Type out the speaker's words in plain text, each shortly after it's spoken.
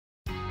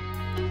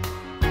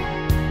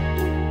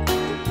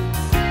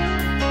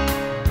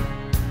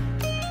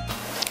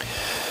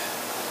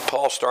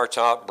starts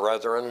out,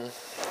 brethren,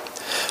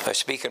 I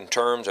speak in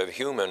terms of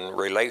human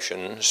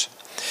relations,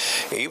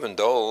 even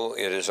though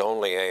it is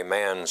only a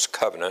man's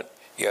covenant,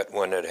 yet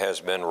when it has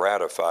been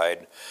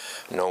ratified,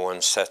 no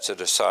one sets it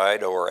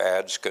aside or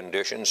adds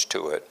conditions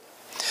to it.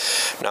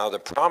 Now the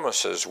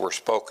promises were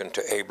spoken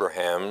to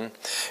Abraham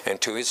and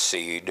to his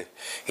seed.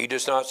 He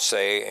does not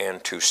say,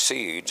 and to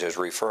seeds, as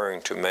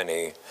referring to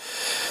many,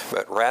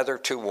 but rather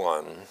to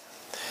one,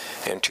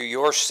 and to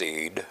your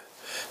seed,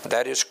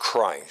 that is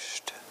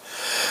Christ.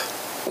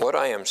 What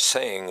I am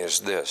saying is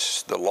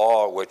this: the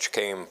law, which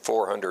came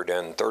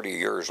 430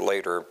 years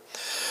later,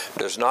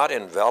 does not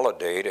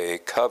invalidate a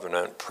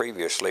covenant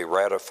previously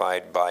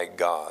ratified by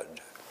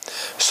God,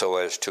 so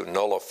as to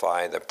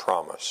nullify the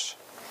promise.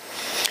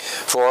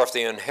 For if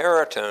the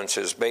inheritance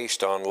is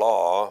based on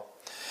law,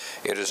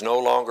 it is no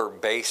longer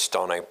based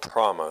on a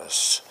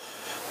promise,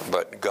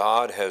 but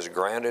God has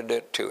granted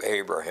it to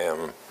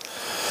Abraham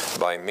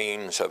by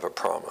means of a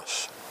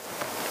promise.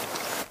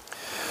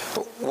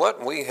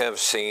 What we have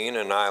seen,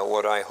 and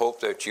what I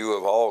hope that you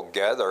have all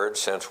gathered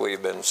since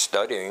we've been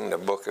studying the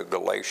book of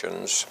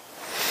Galatians,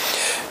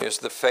 is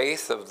the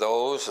faith of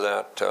those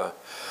that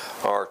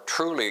are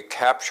truly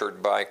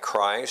captured by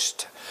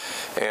Christ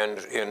and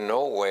in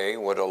no way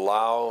would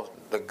allow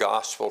the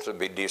gospel to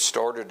be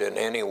distorted in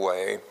any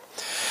way.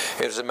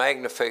 It is a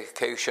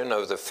magnification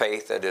of the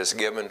faith that is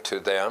given to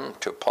them,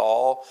 to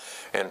Paul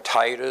and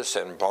Titus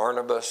and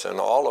Barnabas and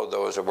all of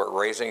those that were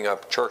raising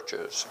up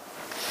churches.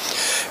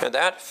 And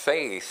that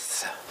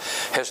faith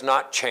has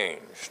not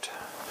changed.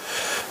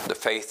 The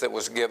faith that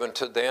was given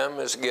to them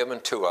is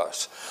given to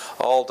us,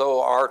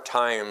 although our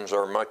times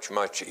are much,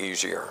 much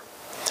easier.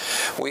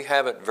 We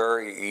have it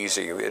very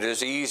easy. It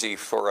is easy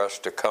for us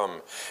to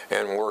come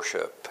and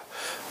worship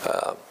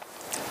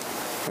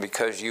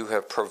because you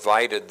have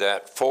provided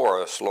that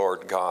for us,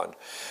 Lord God.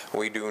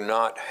 We do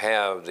not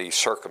have the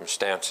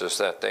circumstances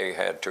that they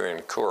had to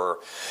incur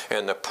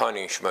and the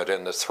punishment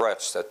and the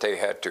threats that they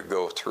had to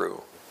go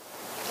through.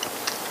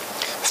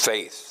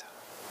 Faith.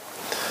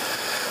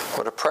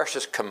 What a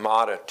precious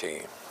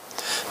commodity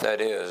that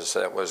is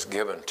that was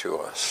given to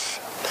us.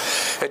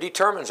 It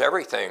determines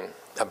everything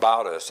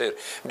about us. It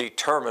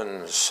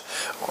determines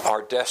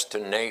our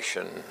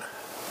destination.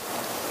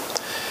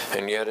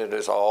 And yet it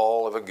is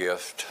all of a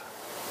gift.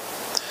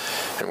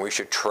 And we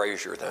should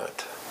treasure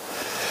that.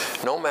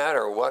 No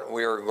matter what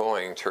we are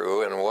going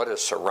through and what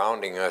is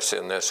surrounding us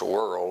in this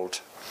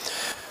world,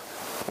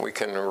 we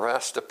can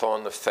rest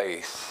upon the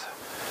faith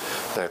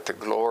that the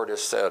Lord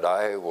has said,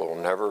 I will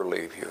never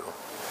leave you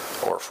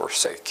or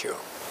forsake you.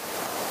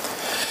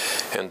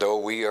 And though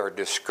we are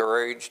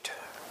discouraged,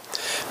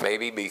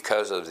 maybe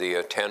because of the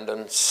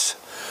attendance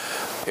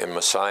in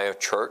Messiah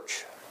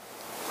Church,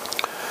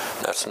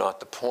 that's not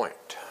the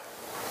point.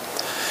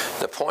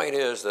 The point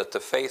is that the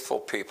faithful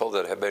people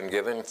that have been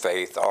given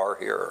faith are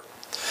here.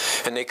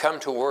 And they come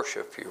to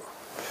worship you,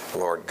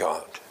 Lord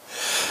God.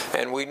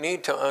 And we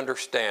need to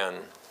understand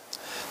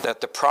that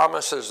the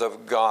promises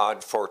of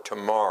God for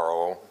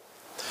tomorrow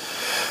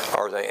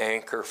are the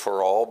anchor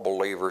for all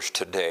believers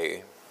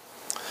today.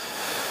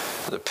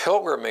 The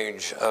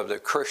pilgrimage of the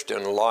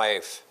Christian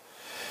life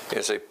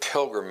is a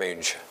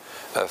pilgrimage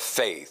of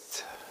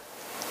faith.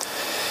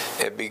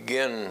 It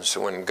begins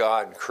when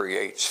God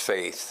creates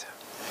faith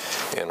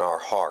in our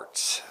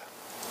hearts.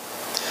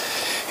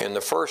 In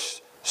the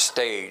first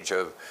stage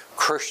of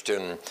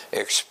Christian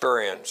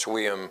experience,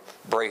 we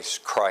embrace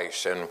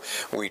Christ and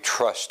we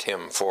trust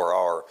Him for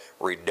our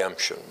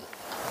redemption.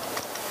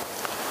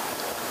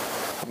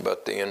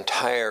 But the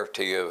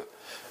entirety of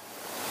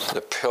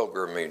the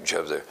pilgrimage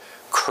of the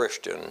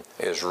Christian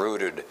is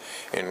rooted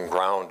and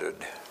grounded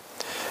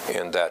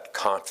in that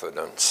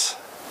confidence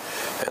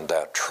and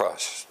that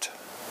trust.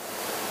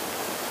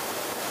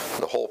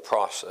 The whole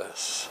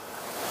process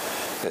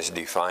is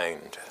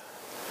defined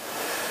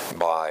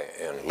by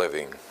and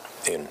living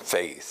in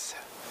faith.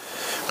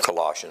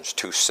 Colossians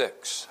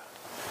 2:6.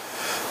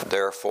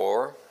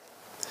 Therefore,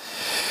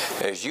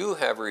 as you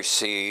have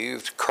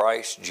received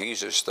Christ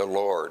Jesus the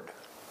Lord,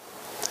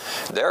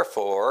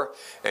 therefore,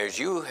 as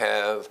you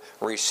have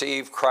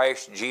received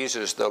Christ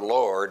Jesus the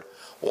Lord,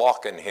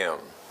 walk in Him.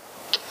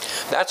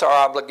 That's our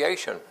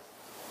obligation.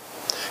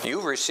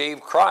 You've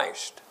received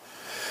Christ.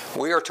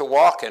 We are to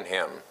walk in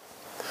Him.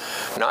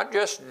 Not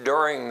just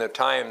during the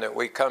time that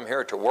we come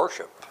here to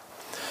worship,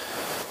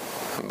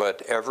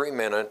 but every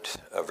minute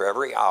of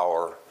every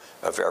hour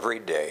of every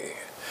day,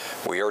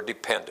 we are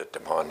dependent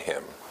upon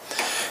Him.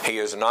 He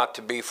is not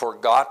to be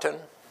forgotten.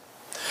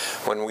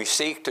 When we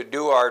seek to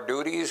do our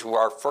duties,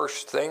 our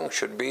first thing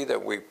should be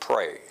that we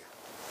pray.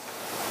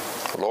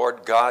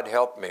 Lord God,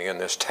 help me in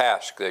this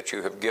task that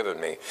you have given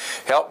me.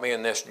 Help me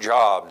in this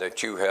job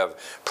that you have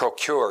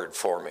procured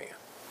for me.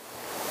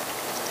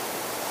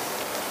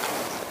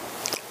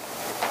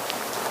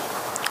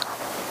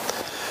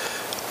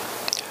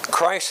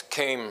 Christ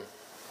came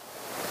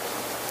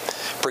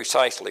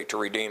precisely to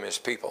redeem His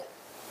people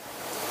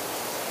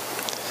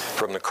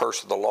from the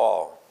curse of the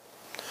law.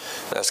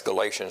 That's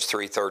Galatians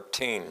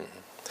 3:13.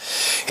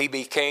 He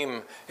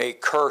became a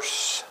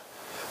curse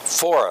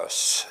for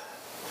us.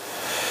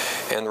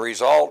 And the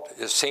result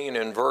is seen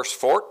in verse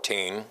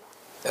 14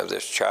 of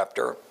this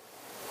chapter.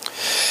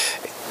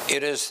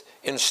 It is,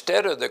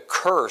 instead of the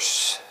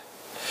curse,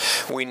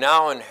 we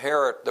now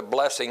inherit the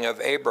blessing of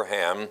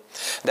Abraham.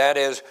 That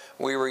is,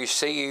 we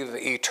receive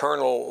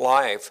eternal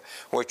life,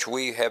 which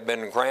we have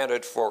been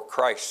granted for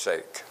Christ's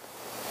sake.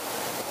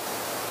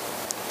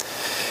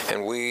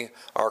 And we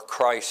are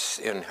Christ's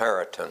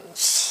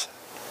inheritance.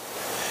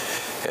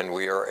 And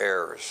we are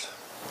heirs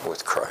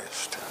with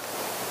Christ.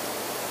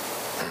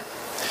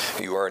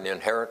 You are an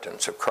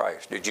inheritance of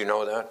Christ. Did you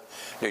know that?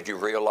 Did you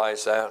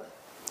realize that?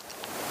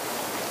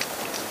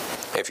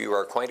 If you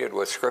are acquainted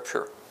with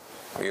Scripture,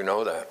 you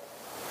know that.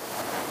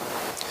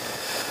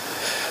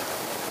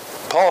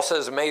 Paul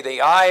says, may the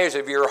eyes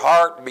of your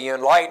heart be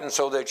enlightened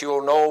so that you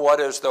will know what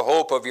is the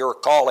hope of your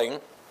calling,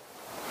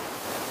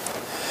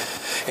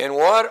 and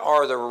what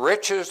are the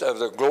riches of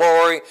the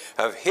glory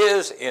of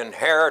his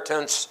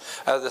inheritance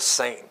of the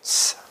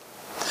saints.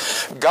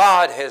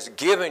 God has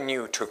given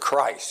you to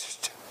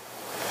Christ.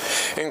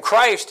 And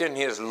Christ, in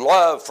his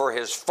love for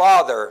his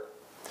Father,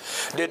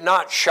 did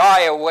not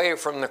shy away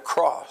from the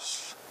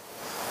cross,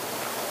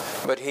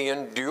 but he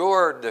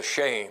endured the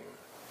shame.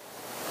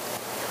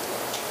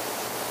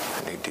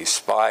 And he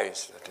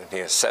despised it, and he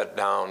is set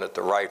down at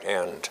the right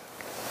hand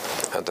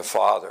of the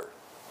Father,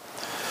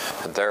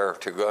 and there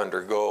to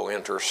undergo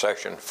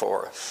intercession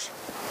for us.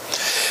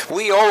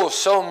 We owe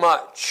so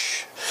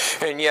much,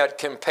 and yet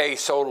can pay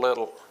so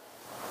little.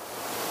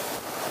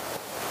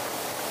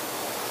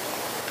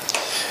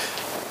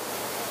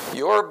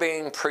 Your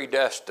being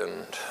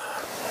predestined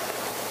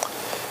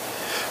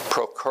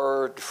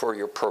procured for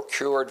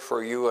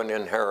you an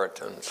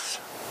inheritance.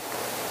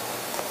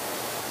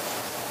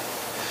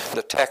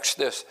 The text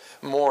this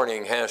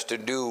morning has to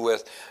do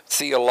with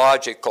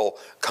theological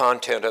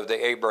content of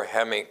the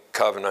Abrahamic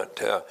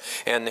covenant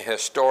and the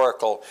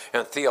historical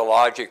and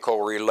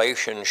theological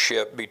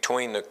relationship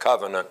between the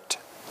covenant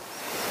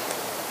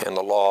and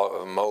the law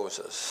of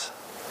Moses.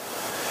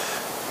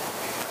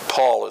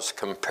 Paul is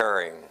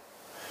comparing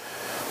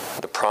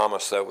the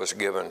promise that was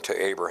given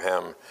to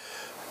Abraham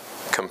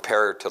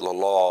compared to the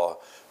law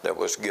that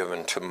was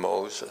given to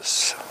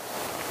Moses.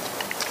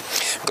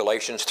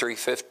 Galatians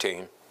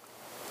 3:15.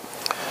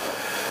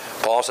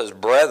 Paul says,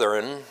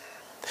 brethren,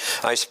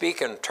 I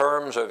speak in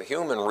terms of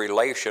human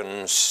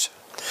relations,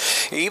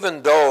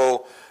 even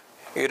though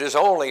it is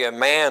only a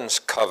man's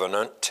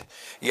covenant,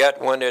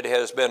 yet when it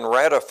has been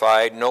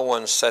ratified, no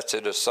one sets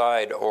it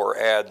aside or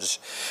adds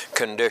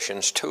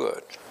conditions to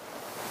it.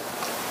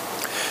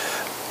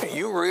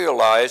 You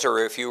realize, or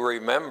if you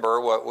remember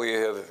what we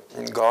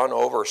have gone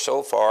over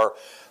so far,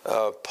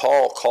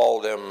 Paul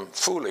called them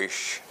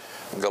foolish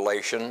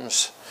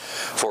Galatians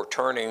for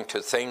turning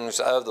to things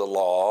of the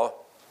law.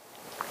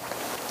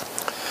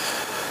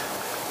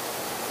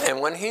 And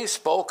when he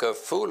spoke of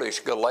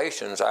foolish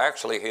Galatians,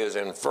 actually he is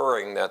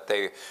inferring that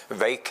they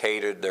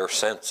vacated their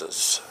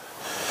senses.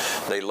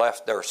 They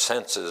left their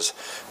senses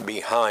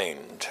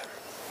behind.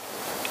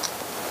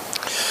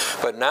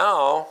 But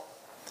now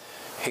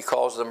he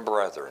calls them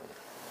brethren.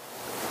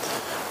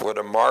 What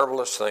a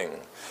marvelous thing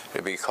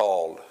to be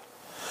called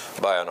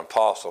by an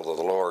apostle of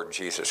the Lord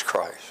Jesus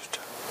Christ.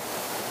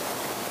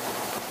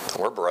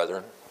 We're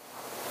brethren.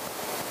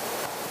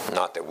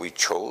 Not that we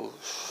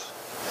chose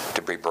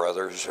to be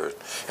brothers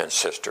and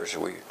sisters.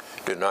 We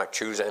did not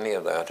choose any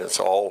of that. It's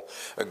all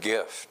a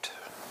gift.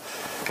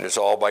 It is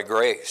all by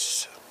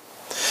grace.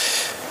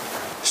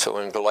 So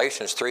in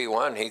Galatians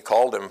 3:1, he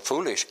called them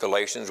foolish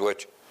Galatians,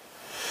 which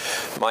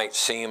might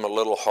seem a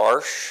little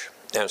harsh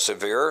and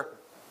severe,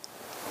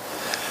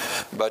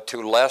 but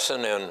to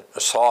lessen and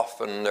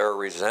soften their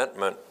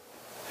resentment,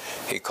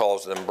 he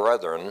calls them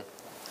brethren.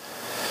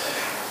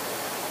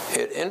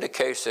 It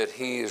indicates that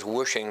he is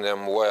wishing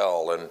them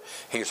well, and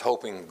he's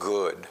hoping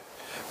good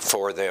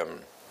for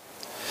them.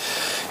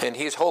 And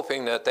he's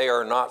hoping that they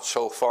are not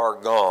so far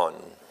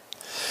gone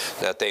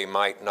that they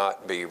might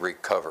not be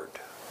recovered.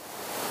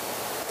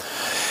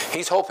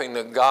 He's hoping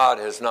that God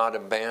has not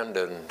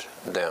abandoned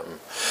them.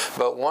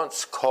 But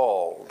once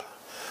called,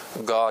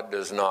 God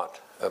does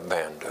not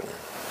abandon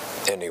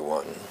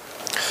anyone.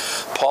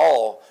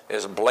 Paul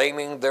is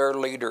blaming their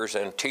leaders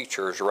and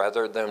teachers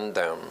rather than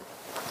them.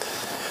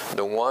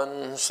 The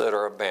ones that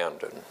are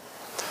abandoned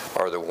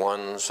are the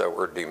ones that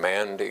were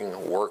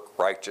demanding work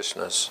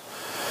righteousness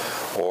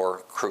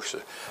or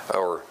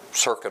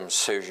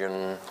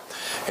circumcision,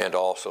 and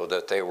also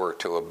that they were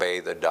to obey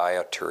the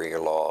dietary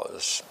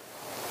laws.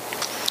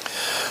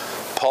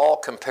 Paul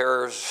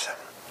compares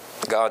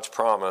God's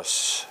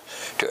promise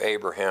to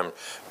Abraham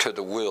to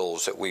the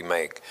wills that we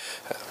make.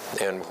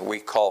 And we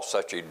call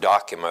such a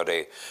document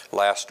a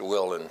last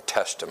will and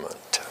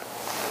testament.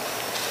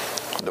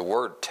 The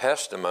word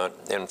testament,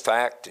 in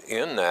fact,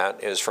 in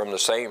that is from the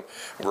same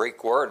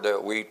Greek word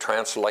that we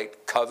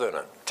translate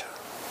covenant.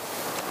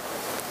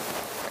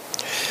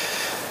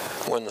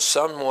 When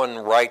someone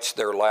writes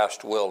their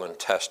last will and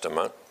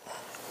testament,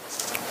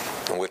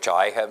 which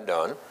I have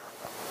done,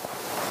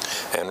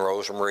 and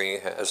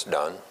Rosemarie has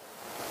done,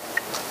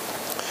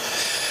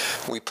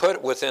 We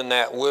put within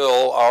that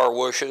will our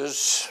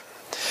wishes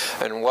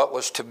and what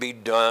was to be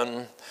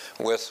done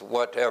with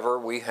whatever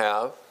we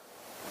have.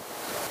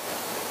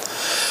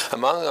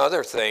 Among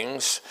other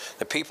things,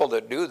 the people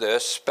that do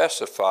this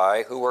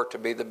specify who are to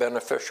be the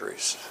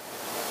beneficiaries.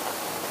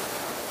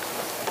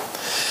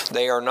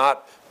 They are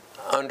not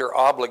under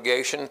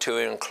obligation to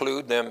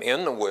include them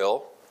in the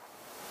will.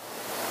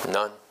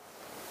 None.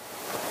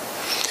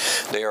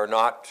 They are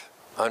not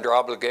under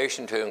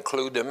obligation to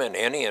include them in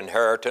any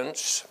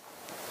inheritance.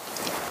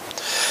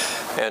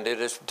 And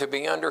it is to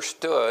be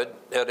understood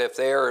that if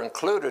they are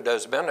included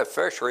as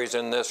beneficiaries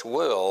in this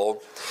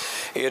will,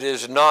 it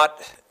is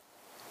not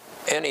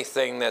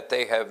anything that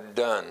they have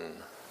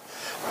done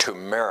to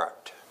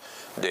merit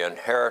the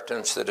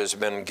inheritance that has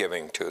been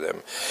given to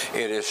them.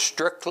 It is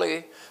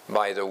strictly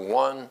by the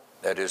one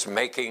that is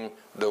making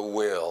the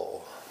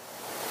will.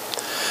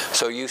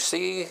 So you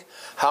see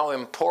how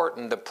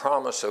important the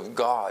promise of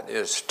God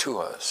is to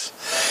us.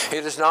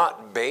 It is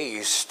not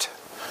based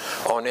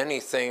on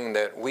anything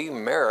that we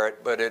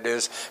merit, but it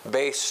is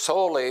based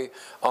solely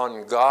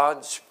on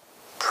God's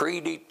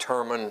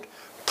predetermined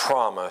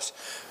promise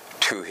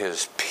to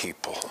his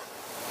people.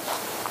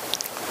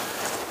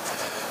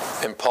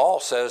 And Paul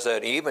says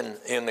that even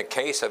in the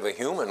case of a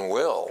human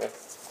will,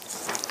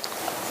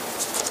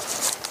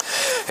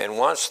 and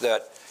once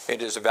that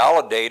it is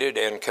validated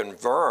and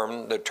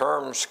confirmed, the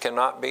terms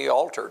cannot be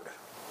altered.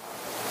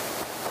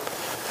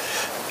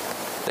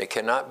 They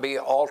cannot be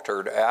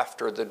altered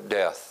after the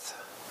death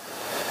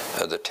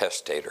of the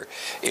testator.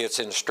 Its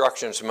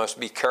instructions must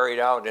be carried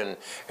out in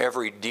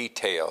every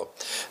detail.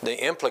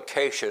 The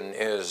implication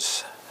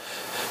is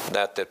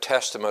that the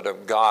testament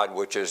of God,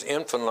 which is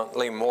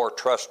infinitely more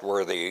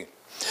trustworthy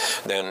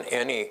than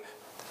any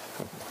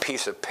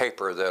piece of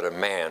paper that a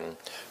man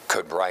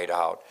could write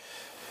out,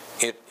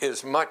 it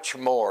is much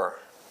more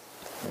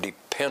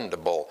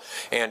dependable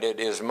and it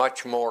is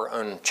much more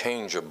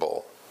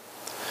unchangeable.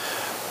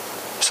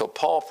 So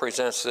Paul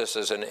presents this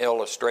as an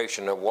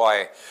illustration of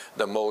why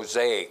the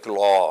Mosaic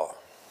law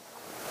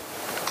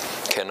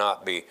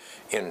cannot be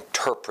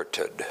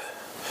interpreted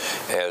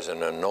as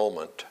an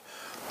annulment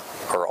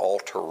or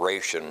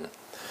alteration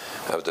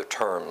of the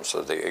terms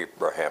of the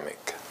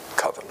Abrahamic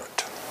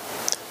covenant.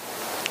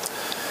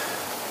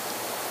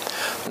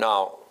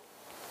 Now,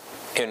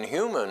 in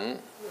human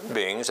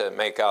beings that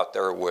make out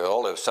their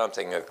will, if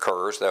something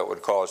occurs that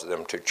would cause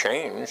them to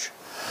change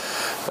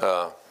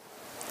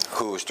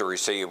who's to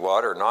receive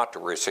what or not to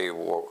receive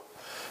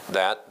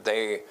that,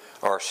 they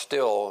are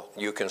still,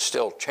 you can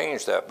still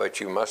change that, but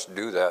you must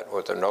do that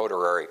with a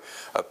notary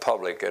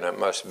public, and it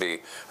must be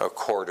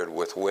accorded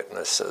with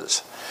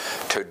witnesses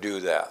to do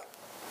that.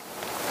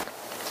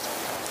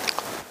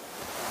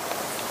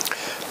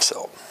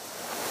 So,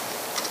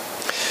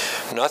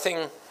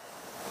 nothing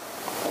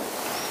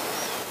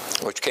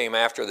which came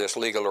after this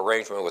legal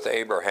arrangement with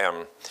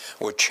Abraham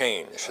would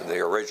change the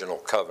original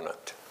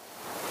covenant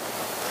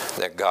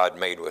that God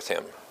made with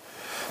him.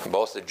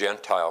 Both the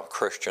Gentile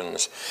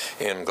Christians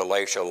in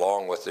Galatia,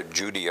 along with the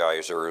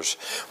Judaizers,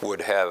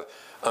 would have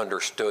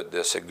understood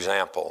this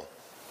example.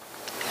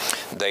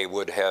 They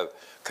would have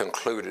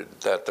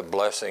concluded that the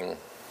blessing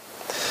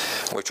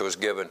which was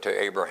given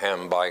to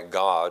Abraham by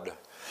God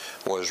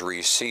was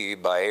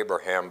received by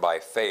Abraham by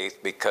faith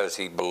because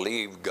he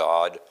believed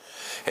God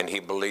and he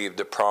believed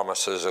the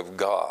promises of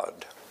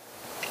God.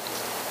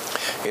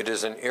 It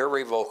is an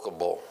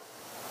irrevocable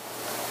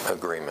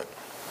agreement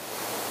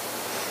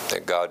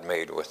that God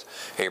made with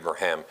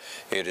Abraham.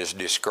 It is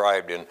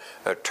described in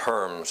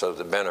terms of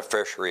the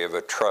beneficiary of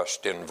a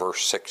trust in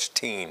verse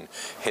 16,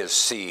 his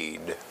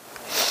seed.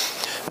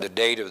 The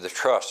date of the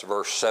trust,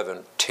 verse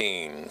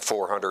 17,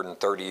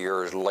 430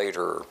 years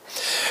later.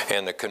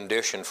 And the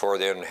condition for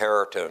the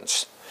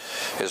inheritance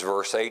is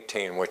verse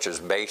 18, which is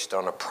based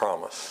on a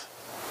promise.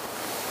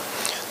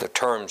 The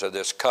terms of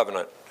this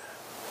covenant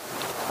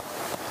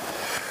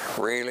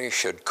really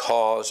should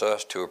cause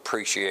us to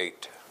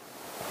appreciate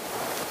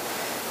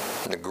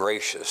the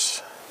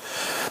gracious,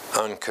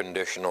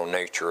 unconditional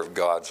nature of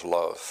God's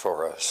love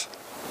for us.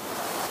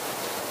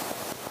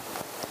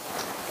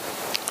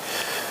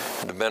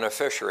 The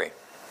beneficiary,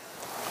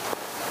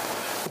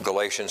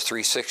 Galatians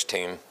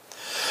 3:16.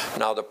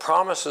 Now the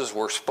promises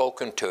were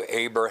spoken to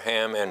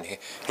Abraham and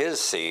his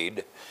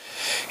seed.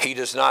 He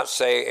does not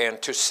say,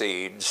 and to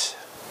seeds,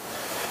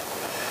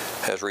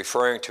 as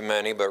referring to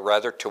many, but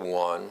rather to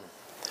one,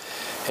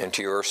 and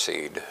to your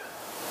seed,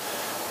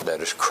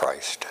 that is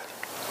Christ.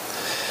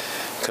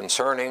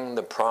 Concerning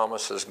the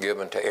promises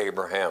given to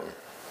Abraham,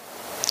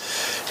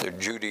 the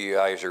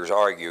Judaizers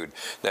argued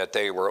that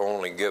they were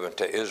only given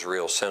to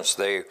Israel since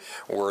they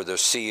were the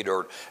seed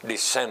or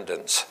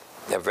descendants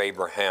of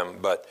Abraham,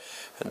 but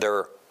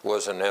there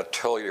was an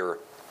ulterior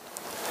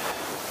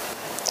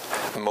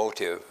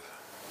motive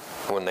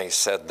when they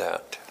said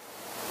that.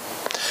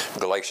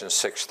 Galatians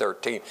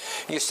 6:13.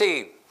 You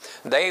see,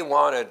 they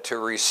wanted to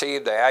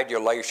receive the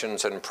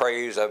adulations and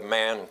praise of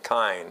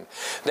mankind.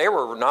 They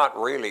were not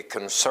really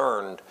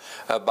concerned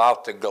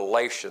about the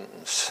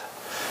Galatians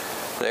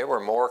They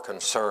were more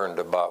concerned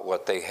about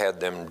what they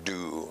had them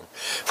do.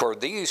 For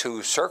these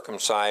who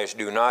circumcise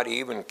do not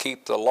even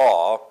keep the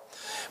law,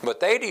 but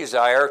they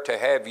desire to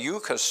have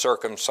you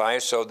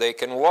circumcised so they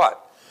can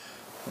what?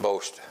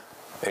 Boast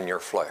in your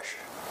flesh.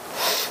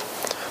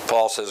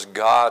 Paul says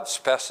God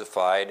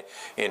specified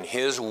in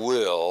his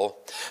will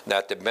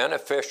that the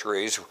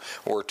beneficiaries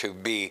were to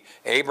be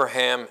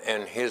Abraham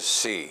and his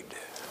seed.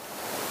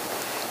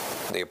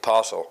 The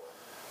Apostle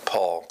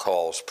Paul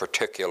calls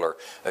particular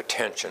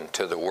attention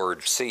to the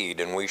word seed,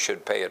 and we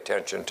should pay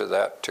attention to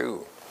that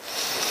too.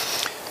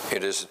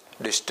 It is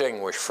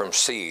distinguished from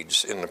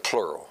seeds in the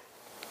plural.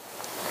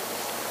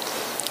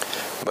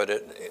 But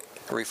it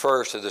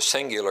refers to the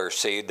singular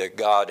seed that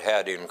God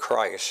had in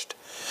Christ,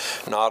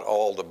 not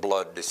all the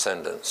blood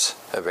descendants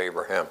of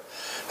Abraham.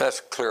 That's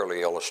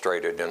clearly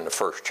illustrated in the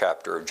first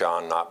chapter of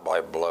John, not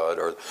by blood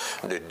or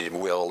the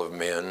will of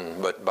men,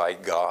 but by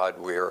God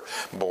we are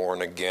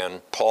born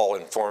again. Paul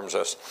informs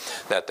us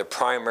that the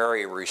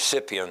primary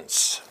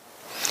recipients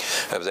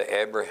of the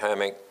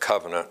Abrahamic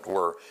covenant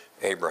were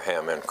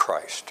Abraham and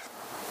Christ.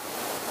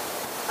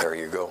 There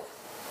you go.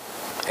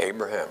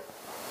 Abraham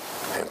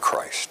and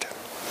Christ.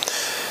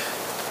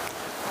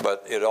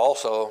 But it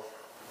also,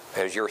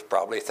 as you're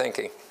probably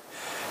thinking,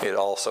 it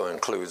also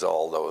includes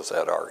all those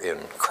that are in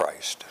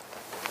Christ.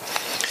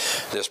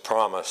 This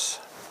promise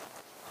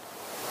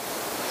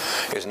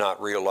is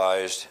not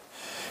realized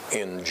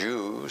in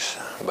Jews,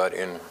 but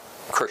in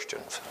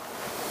Christians,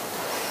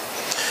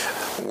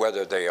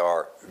 whether they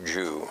are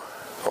Jew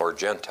or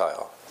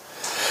Gentile.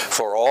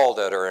 For all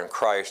that are in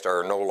Christ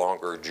are no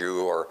longer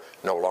Jew or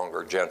no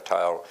longer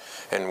Gentile,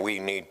 and we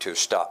need to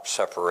stop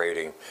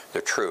separating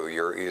the true.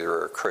 You're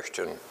either a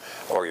Christian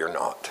or you're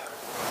not.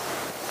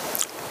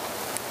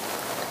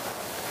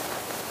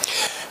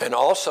 And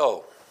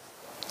also,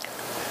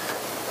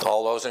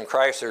 all those in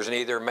Christ, there's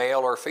neither male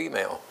or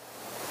female.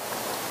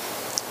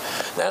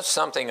 That's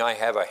something I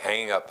have a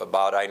hang-up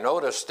about. I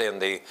noticed in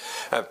the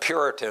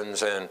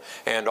Puritans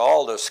and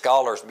all the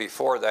scholars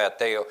before that,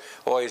 they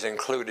always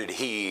included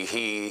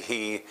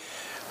he,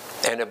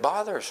 and it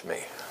bothers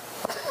me.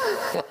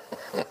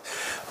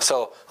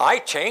 So I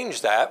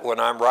change that when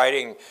I'm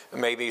writing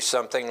maybe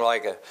something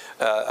like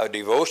a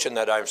devotion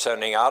that I'm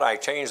sending out. I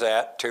change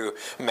that to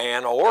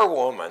man or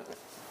woman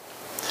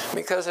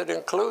because it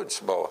includes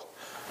both.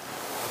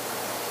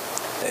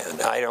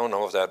 And I don't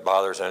know if that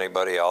bothers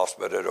anybody else,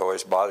 but it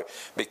always bothers me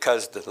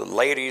because the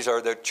ladies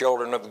are the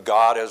children of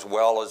God as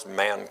well as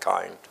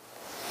mankind.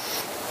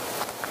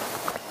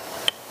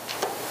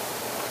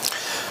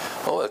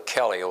 Oh,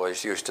 Kelly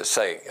always used to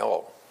say,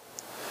 oh,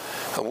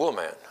 a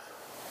woman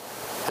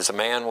is a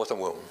man with a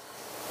womb.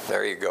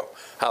 There you go.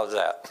 How's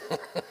that?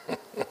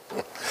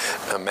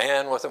 A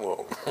man with a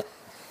womb.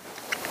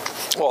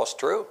 Well, it's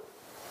true.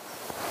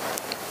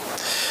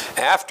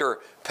 After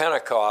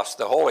Pentecost,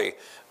 the Holy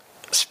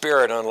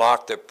Spirit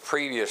unlocked the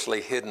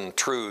previously hidden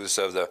truths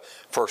of the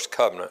first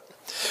covenant.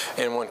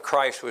 And when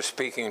Christ was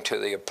speaking to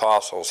the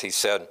apostles, he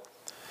said,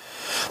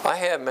 I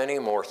have many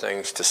more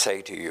things to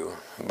say to you,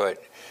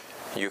 but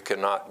you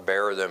cannot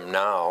bear them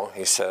now,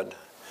 he said.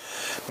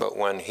 But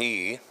when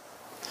he,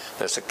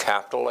 that's a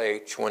capital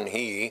H, when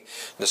he,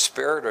 the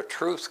Spirit of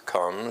truth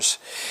comes,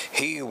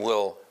 he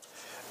will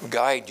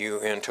guide you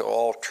into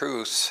all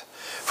truth,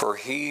 for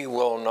he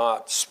will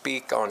not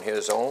speak on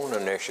his own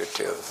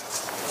initiative.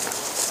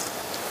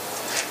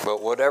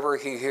 But whatever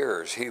he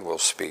hears, he will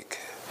speak,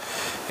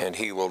 and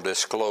he will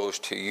disclose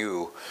to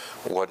you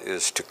what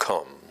is to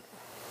come.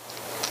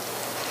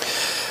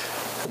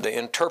 The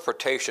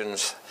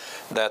interpretations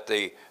that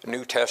the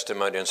New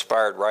Testament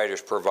inspired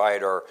writers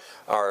provide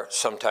are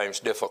sometimes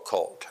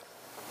difficult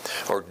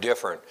or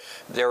different.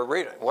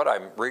 What I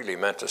really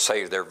meant to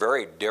say is they're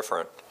very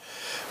different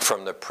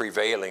from the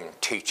prevailing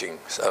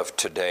teachings of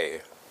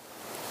today.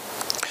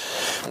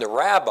 The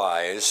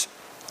rabbis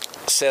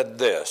said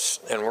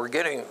this, and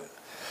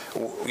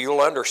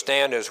you'll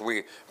understand as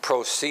we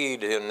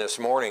proceed in this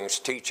morning's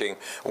teaching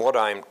what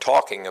I'm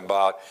talking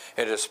about,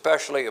 and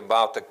especially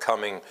about the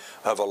coming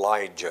of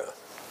Elijah.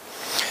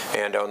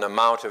 And on the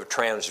Mount of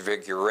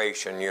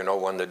Transfiguration,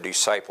 when the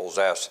disciples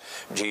asked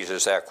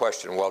Jesus that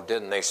question, well,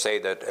 didn't they say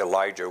that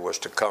Elijah was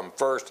to come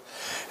first?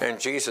 And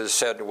Jesus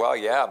said, well,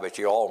 yeah, but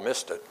you all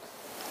missed it.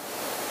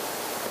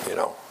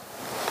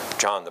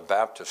 John the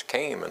Baptist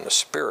came in the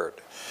spirit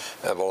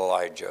of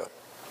Elijah.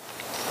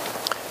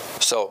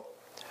 So,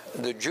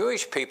 the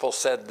Jewish people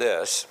said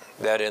this,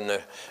 that in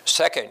the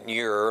second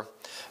year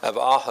of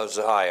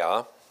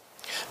Ahaziah,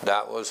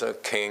 that was a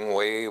king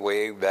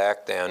way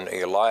back then,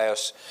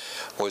 Elias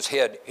was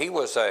hid. He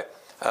was a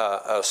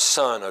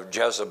son of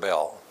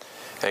Jezebel.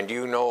 And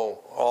you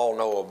all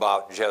know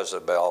about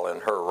Jezebel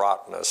and her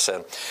rottenness,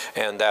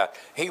 and that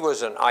he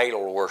was an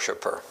idol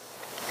worshiper.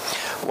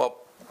 Well,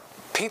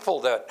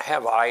 people that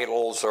have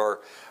idols or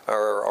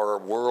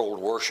world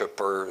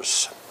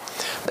worshipers,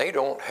 they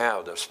don't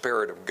have the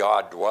Spirit of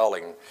God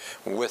dwelling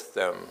with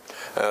them.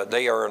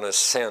 They are, in a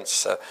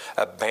sense,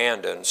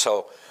 abandoned.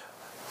 So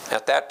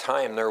at that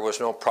time, there was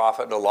no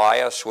prophet.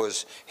 Elias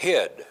was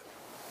hid.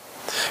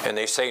 And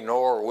they say,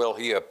 nor will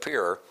he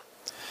appear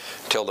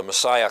till the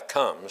Messiah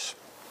comes.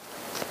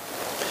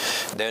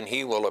 Then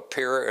he will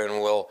appear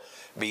and will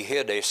be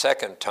hid a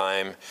second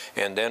time,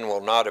 and then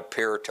will not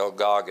appear till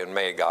Gog and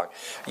Magog.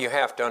 You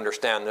have to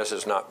understand, this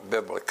is not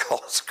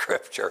biblical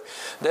scripture.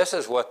 This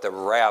is what the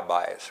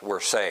rabbis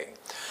were saying.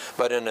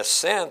 But in a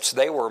sense,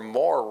 they were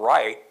more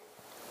right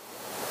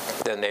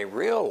than they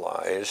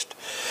realized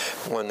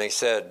when they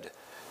said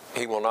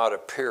he will not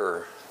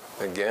appear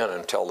again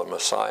until the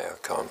Messiah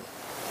comes.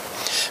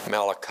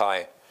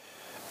 Malachi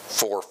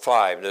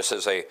 4:5. This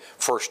is a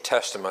First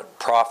Testament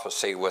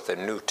prophecy with a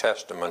New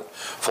Testament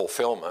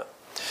fulfillment.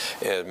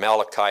 In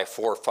Malachi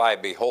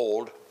 4:5,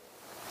 behold,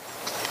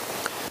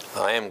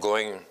 I am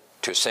going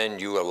to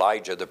send you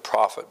Elijah the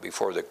prophet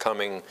before the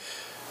coming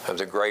of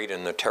the great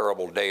and the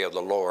terrible day of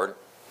the Lord.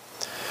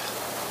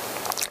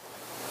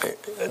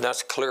 And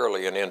that's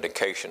clearly an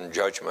indication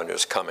judgment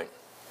is coming.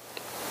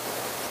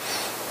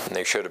 And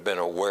they should have been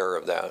aware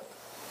of that.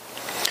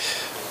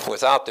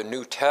 Without the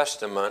New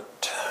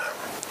Testament,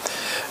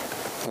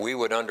 we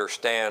would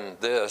understand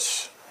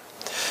this,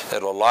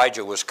 that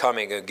Elijah was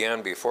coming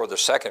again before the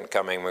second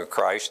coming of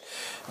Christ.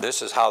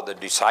 This is how the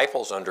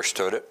disciples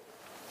understood it.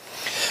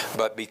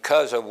 But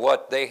because of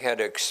what they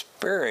had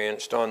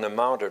experienced on the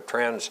Mount of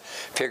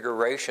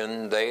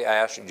Transfiguration, they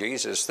asked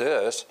Jesus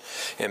this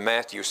in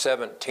Matthew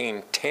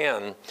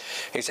 17:10.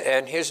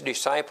 And his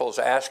disciples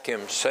asked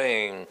him,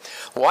 saying,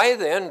 why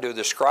then do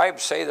the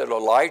scribes say that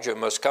Elijah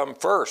must come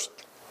first?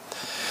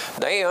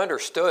 They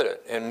understood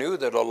it and knew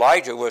that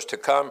Elijah was to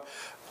come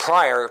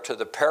prior to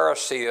the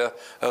parousia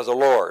of the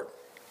Lord.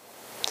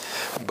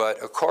 But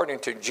according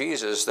to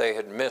Jesus, they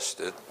had missed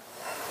it.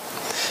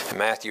 In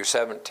Matthew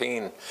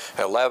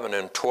 17:11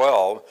 and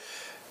 12,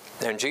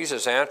 and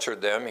Jesus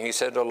answered them, he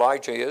said,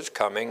 Elijah is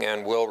coming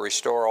and will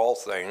restore all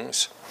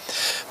things.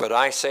 But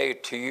I say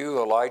to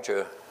you,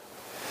 Elijah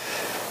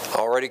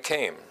already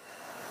came.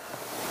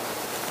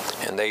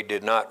 And they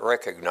did not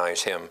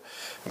recognize him,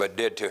 but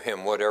did to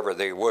him whatever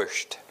they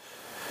wished.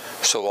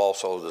 So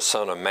also the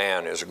Son of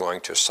Man is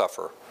going to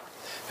suffer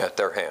at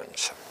their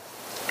hands.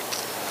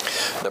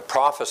 The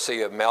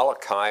prophecy of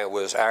Malachi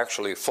was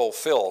actually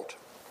fulfilled.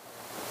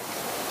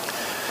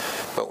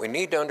 But we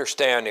need to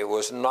understand it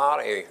was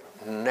not a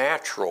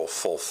natural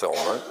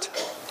fulfillment,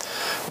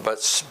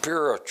 but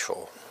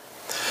spiritual.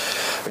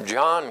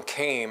 John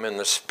came in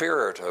the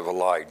spirit of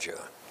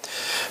Elijah,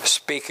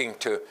 speaking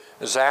to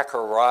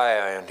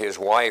Zechariah and his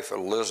wife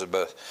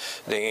Elizabeth.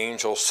 The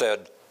angel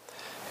said,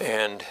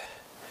 and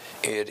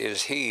it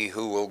is he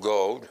who will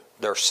go,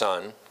 their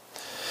son,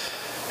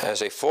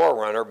 as a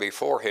forerunner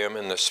before him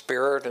in the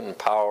spirit and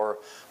power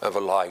of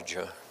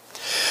Elijah,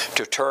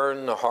 to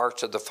turn the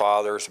hearts of the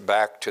fathers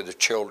back to the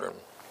children,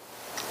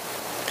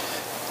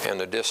 and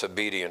the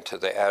disobedient to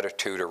the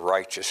attitude of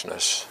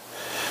righteousness,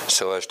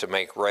 so as to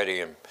make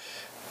ready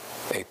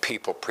a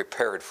people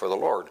prepared for the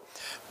Lord.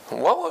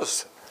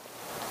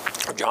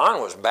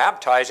 John was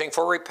baptizing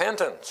for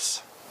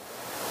repentance.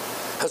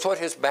 That's what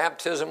his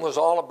baptism was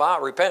all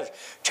about, repentance.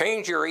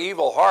 Change your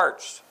evil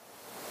hearts.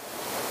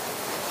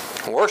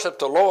 Worship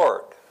the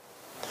Lord.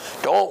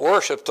 Don't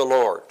worship the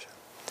Lord.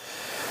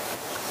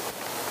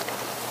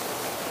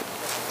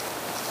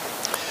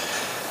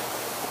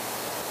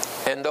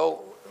 And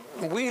though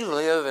we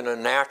live in a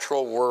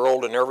natural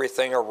world and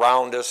everything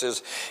around us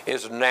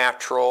is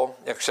natural,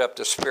 except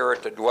the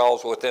spirit that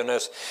dwells within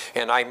us,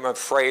 and I'm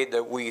afraid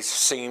that we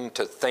seem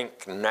to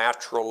think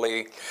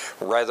naturally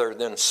rather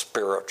than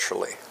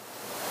spiritually.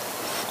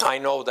 I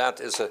know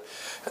that is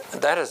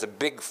a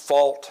big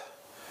fault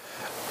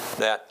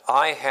that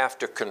I have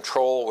to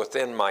control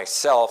within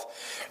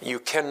myself. You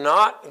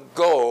cannot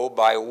go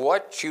by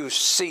what you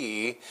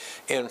see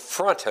in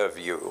front of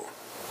you.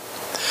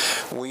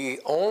 We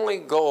only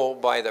go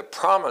by the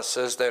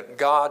promises that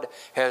God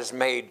has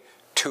made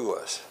to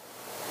us.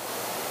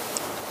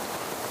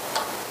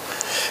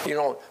 You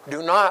know,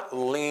 do not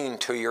lean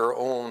to your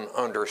own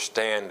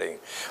understanding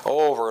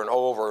over and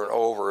over and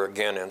over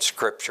again in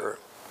Scripture.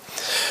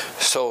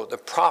 So the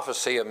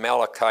prophecy of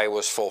Malachi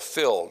was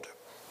fulfilled.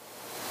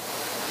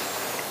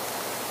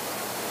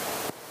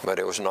 But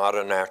it was not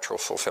a natural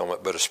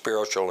fulfillment, but a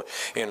spiritual.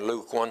 In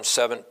Luke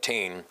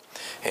 1:17,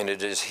 and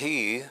it is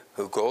he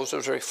who goes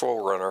as a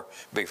forerunner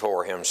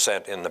before him,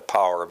 sent in the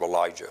power of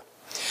Elijah.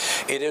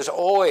 It is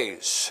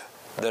always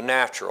the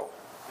natural,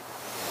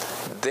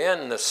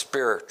 then the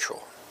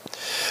spiritual.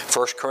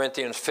 1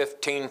 Corinthians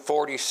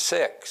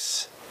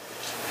 15:46.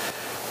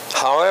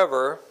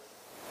 However,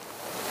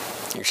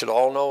 you should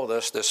all know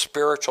this, the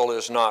spiritual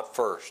is not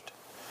first,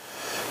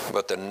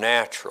 but the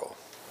natural,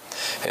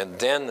 and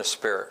then the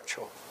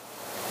spiritual.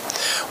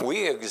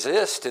 We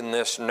exist in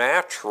this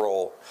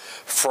natural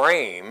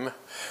frame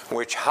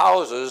which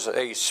houses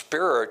a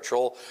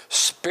spiritual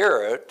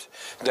spirit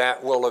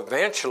that will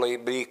eventually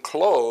be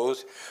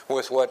clothed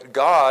with what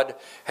God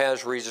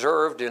has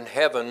reserved in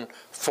heaven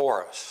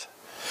for us.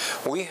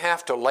 We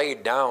have to lay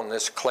down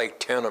this clay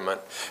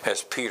tenement,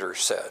 as Peter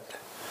said,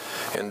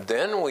 and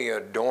then we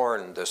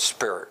adorn the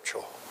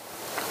spiritual.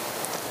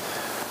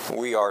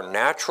 We are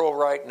natural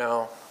right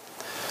now,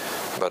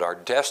 But our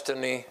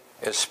destiny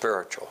is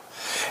spiritual.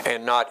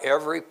 And not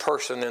every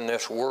person in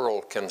this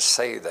world can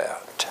say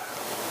that,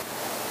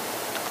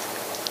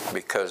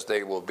 because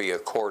they will be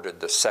accorded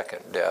the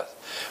second death,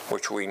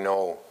 which we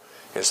know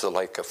is the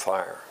lake of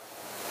fire.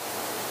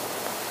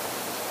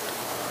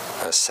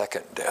 A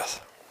second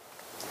death.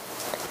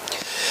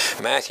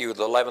 Matthew,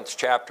 the 11th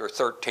chapter,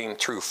 13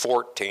 through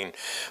 14.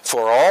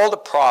 For all the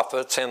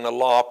prophets and the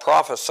law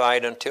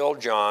prophesied until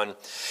John,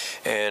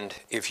 and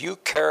if you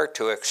care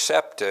to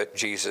accept it,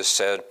 Jesus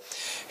said,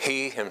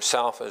 he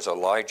himself as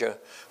Elijah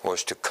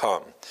was to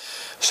come.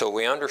 So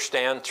we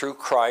understand through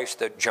Christ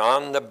that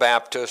John the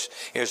Baptist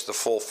is the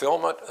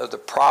fulfillment of the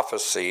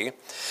prophecy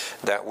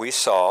that we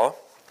saw,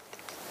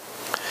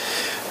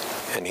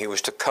 and he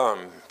was to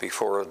come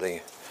before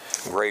the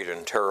great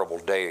and terrible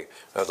day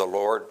of the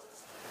Lord.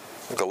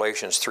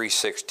 Galatians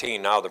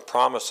 3:16, now the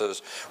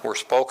promises were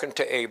spoken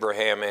to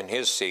Abraham and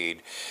his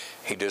seed.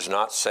 He does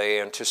not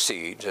say unto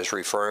seeds, as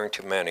referring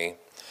to many,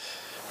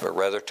 but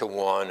rather to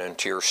one, and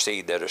to your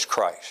seed, that is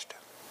Christ.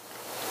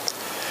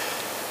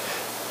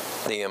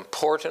 The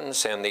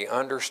importance and the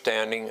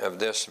understanding of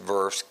this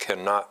verse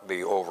cannot be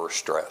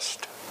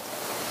overstressed.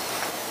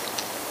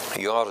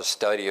 You ought to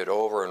study it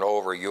over and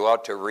over. You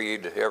ought to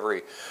read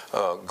every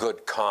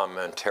good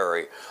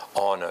commentary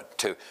on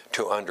it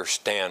to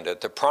understand it.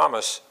 The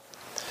promise,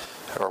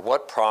 or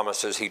what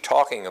promise is he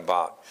talking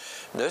about?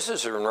 This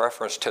is in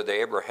reference to the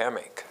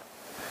Abrahamic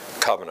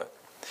covenant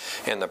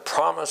and the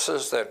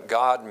promises that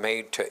God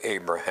made to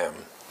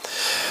Abraham.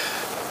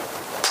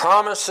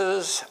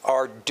 Promises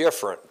are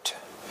different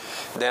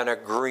than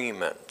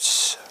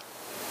agreements.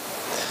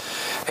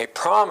 A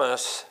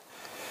promise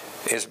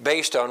is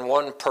based on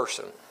one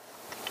person.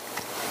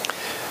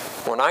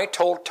 When I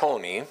told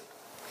Tony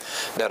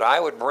that I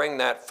would bring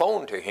that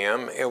phone to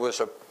him, it was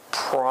a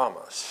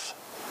promise.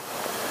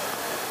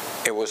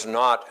 It was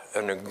not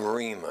an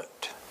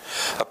agreement.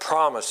 A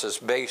promise is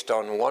based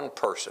on one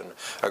person.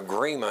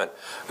 Agreement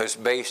is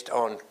based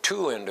on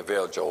two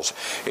individuals.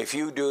 If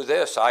you do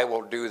this, I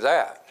will do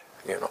that.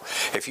 You know,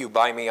 if you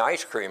buy me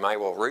ice cream, I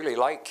will really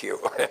like you.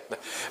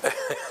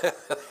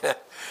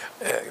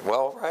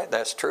 Well, right,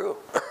 that's true.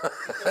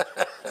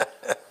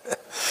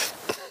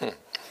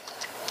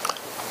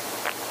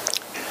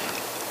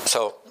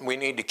 So we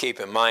need to keep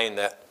in mind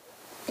that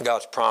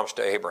God's promise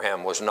to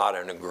Abraham was not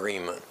an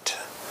agreement,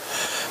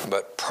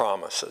 but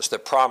promises. The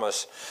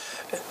promise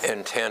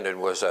intended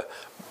was a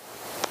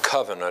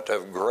covenant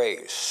of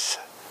grace.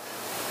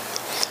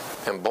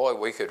 And boy,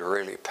 we could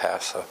really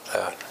pass up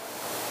that.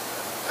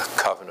 A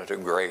covenant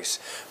of grace,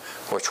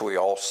 which we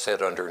all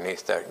sit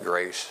underneath that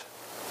grace.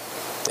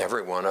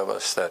 Every one of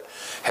us that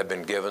have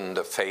been given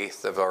the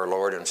faith of our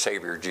Lord and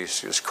Savior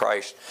Jesus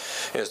Christ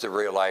is the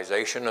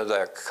realization of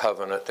that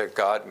covenant that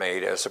God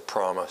made as a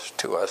promise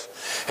to us.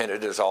 And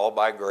it is all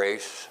by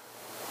grace.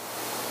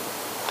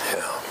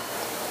 Yeah.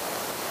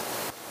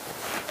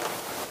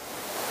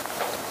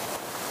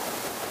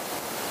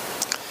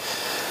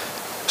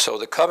 So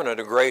the covenant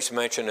of grace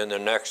mentioned in the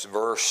next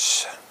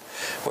verse,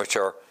 which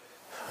are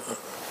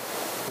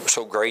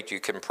so great you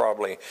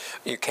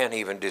can't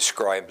even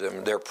describe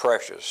them. They're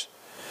precious.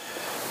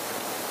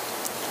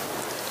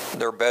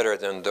 They're better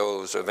than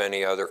those of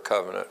any other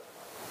covenant,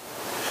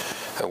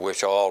 of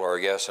which all are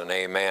yes and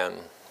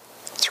amen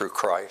through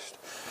Christ.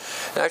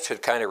 That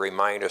should kind of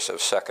remind us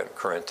of 2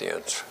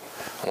 Corinthians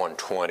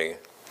 1:20.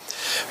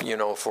 You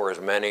know, for as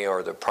many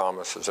are the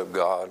promises of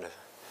God,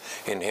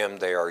 in him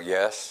they are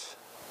yes.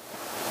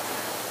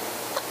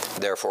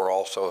 Therefore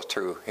also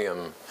through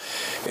him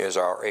is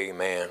our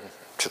amen,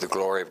 to the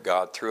glory of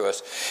God through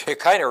us. It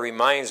kind of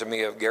reminds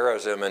me of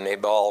Gerizim and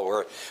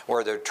Nabal,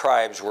 where the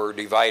tribes were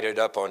divided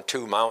up on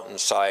two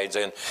mountainsides,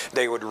 and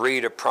they would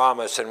read a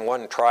promise, and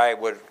one tribe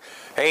would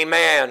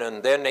amen,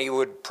 and then they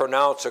would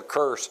pronounce a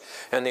curse,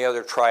 and the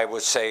other tribe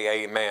would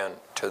say amen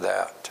to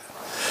that.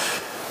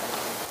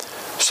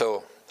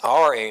 So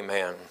our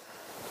amen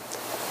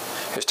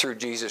is through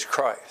Jesus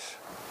Christ,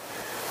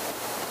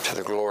 to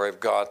the glory of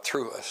God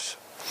through us.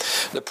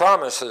 The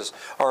promises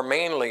are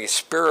mainly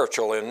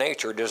spiritual in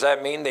nature. Does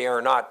that mean they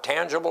are not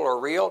tangible or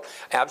real?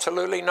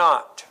 Absolutely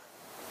not.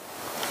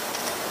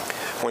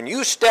 When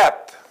you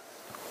step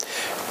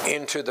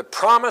into the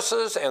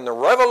promises and the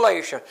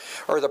revelation,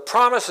 or the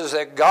promises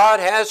that God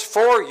has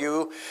for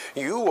you,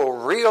 you will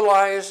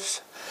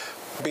realize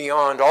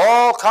beyond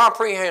all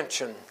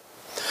comprehension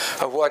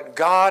of what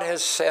God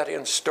has set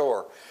in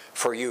store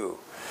for you.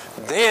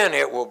 Then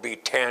it will be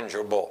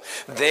tangible.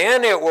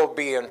 Then it will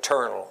be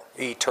eternal.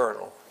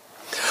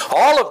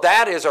 All of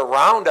that is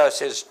around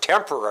us is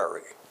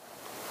temporary.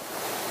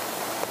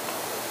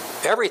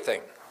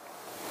 Everything.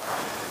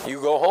 You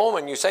go home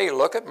and you say,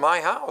 look at my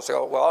house.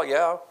 Oh, well,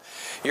 yeah,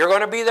 you're going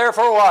to be there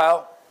for a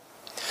while.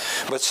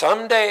 But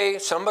someday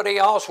somebody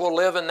else will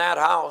live in that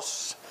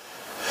house.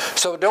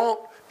 So don't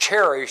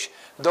cherish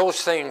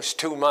those things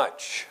too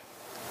much.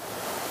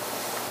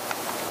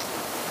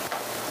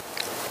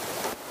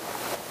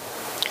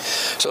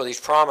 So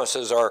these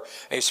promises are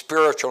a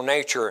spiritual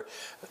nature.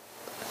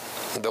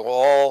 Though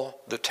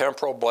all the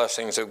temporal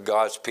blessings of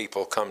God's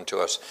people come to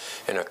us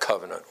in a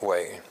covenant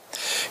way.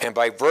 And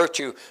by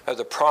virtue of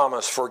the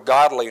promise for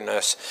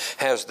godliness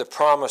has the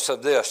promise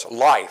of this,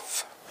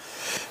 life,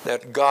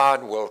 that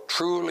God will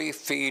truly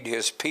feed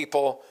his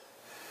people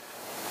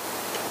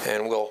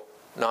and will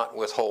not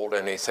withhold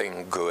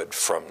anything good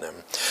from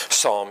them.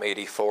 Psalm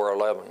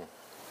 84:11.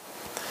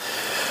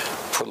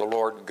 For the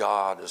Lord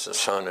God is a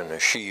sun and a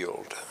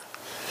shield.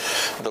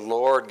 The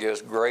Lord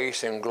gives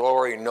grace and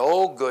glory.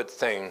 No good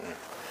thing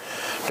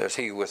does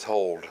he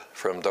withhold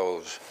from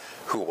those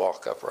who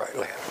walk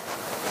uprightly.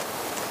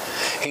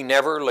 He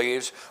never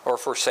leaves or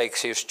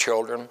forsakes his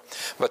children,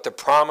 but the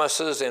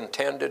promises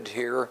intended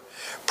here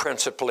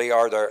principally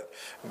are that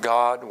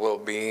God will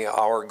be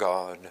our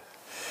God,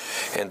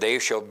 and they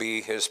shall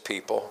be his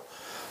people.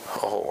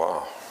 Oh,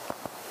 wow.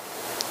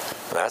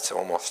 That's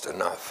almost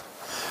enough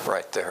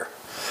right there.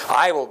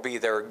 I will be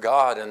their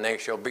God, and they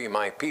shall be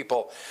my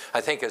people.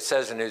 I think it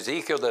says in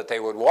Ezekiel that they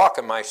would walk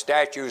in my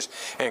statutes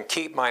and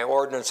keep my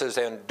ordinances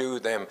and do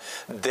them.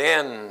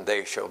 Then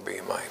they shall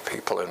be my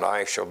people, and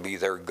I shall be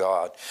their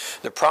God.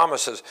 The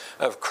promises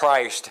of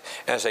Christ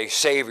as a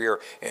Savior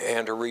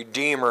and a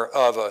Redeemer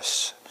of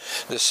us.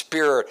 The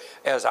Spirit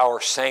as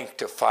our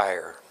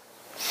sanctifier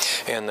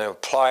and the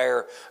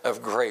applier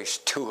of grace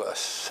to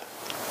us.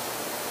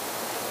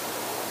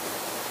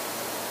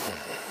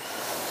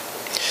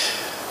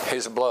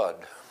 His blood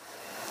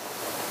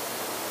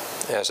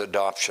as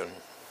adoption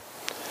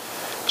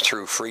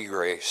through free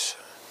grace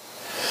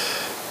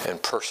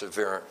and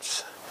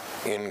perseverance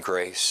in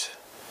grace,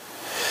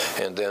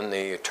 and then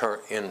the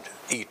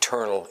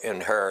eternal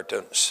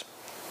inheritance.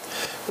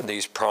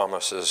 These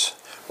promises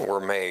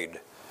were made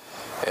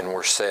and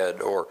were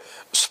said or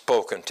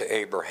spoken to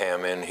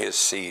Abraham and his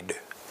seed.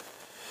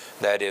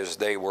 That is,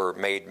 they were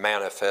made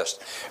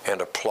manifest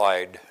and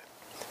applied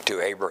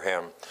to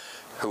Abraham,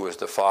 who was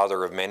the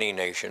father of many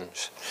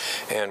nations,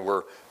 and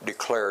were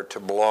declared to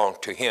belong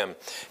to him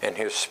and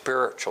his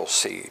spiritual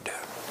seed.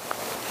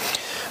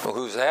 Well,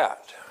 who's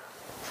that?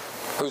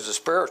 Who's the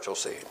spiritual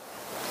seed?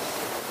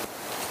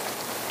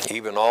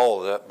 Even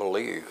all that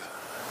believe,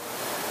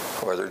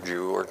 whether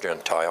Jew or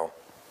Gentile.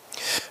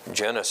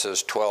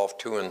 Genesis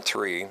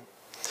 12:2-3.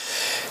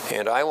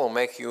 And I will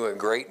make you a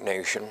great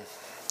nation,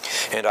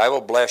 and I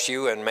will bless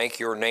you and make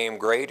your name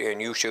great,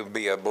 and you shall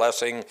be a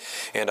blessing.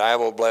 And I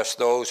will bless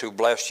those who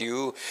bless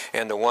you,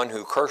 and the one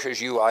who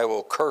curses you I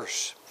will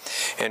curse.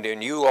 And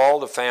in you all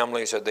the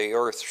families of the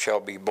earth shall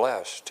be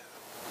blessed.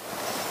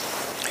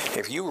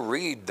 If you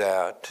read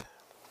that,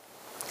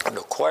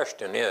 the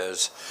question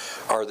is,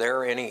 are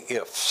there any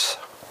ifs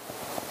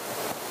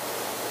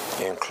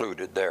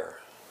included there?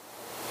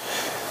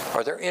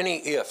 Are there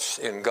any ifs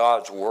in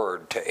God's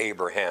word to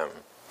Abraham?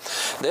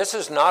 This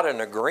is not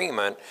an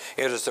agreement,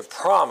 it is a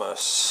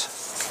promise.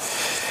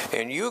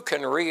 And you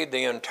can read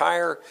the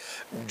entire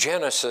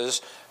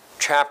Genesis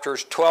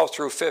chapters 12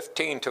 through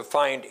 15 to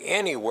find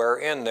anywhere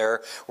in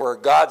there where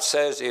God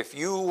says, if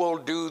you will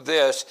do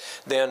this,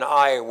 then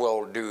I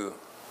will do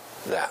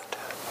that.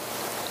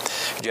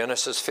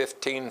 Genesis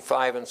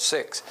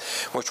 15:5-6,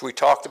 which we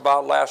talked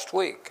about last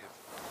week.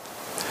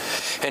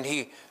 And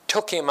he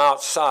took him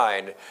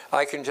outside.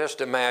 I can just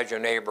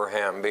imagine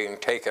Abraham being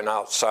taken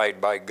outside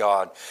by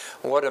God.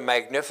 What a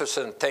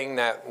magnificent thing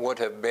that would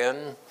have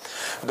been.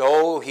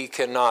 Though he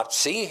cannot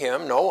see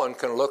him, no one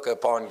can look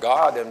upon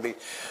God and be,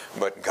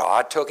 but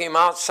God took him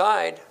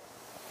outside.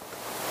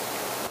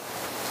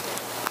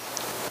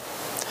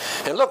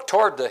 And look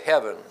toward the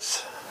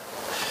heavens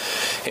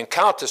and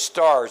count the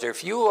stars.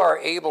 If you are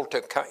able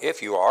to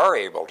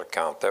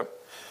count them,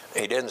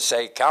 he didn't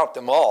say count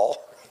them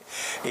all.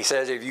 He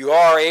says, if you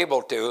are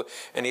able to,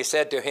 and he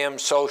said to him,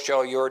 so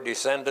shall your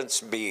descendants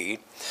be.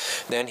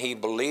 Then he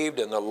believed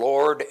in the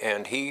Lord,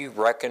 and he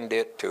reckoned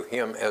it to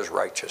him as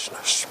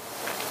righteousness.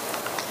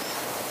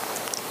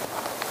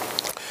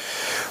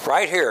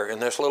 Right here in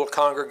this little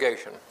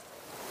congregation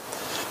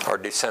are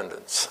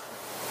descendants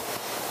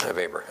of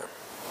Abraham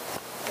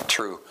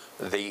through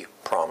the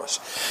promise.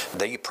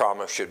 The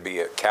promise should be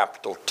a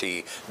capital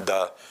T,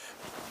 the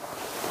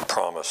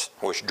promise,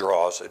 which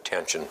draws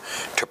attention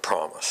to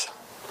promise.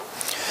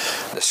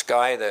 The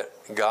sky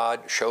that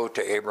God showed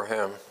to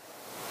Abraham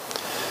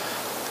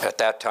at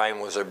that time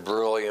was a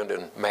brilliant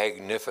and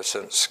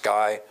magnificent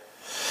sky.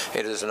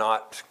 It is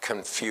not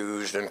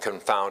confused and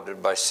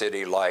confounded by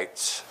city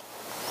lights.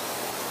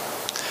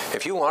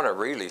 If you want to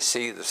really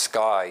see the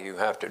sky, you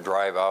have to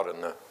drive out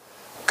in the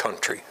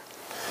country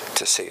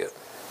to see it.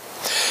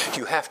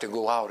 You have to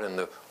go out in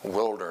the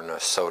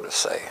wilderness, so to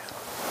say.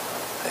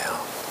 Yeah.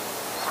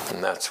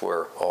 And that's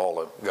where all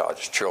of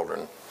God's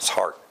children's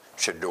heart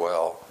should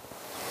dwell,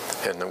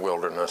 in the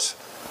wilderness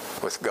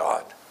with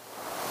God,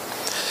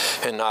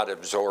 and not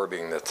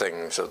absorbing the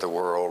things of the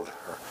world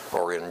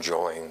or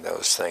enjoying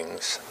those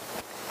things.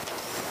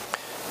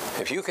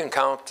 If you can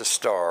count the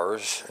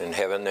stars in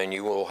heaven, then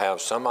you will have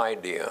some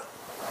idea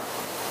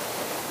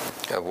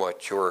of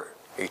what your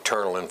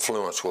eternal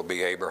influence will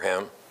be,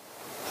 Abraham.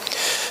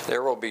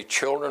 There will be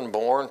children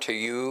born to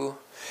you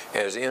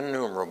as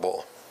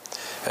innumerable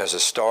as the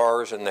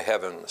stars in the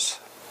heavens,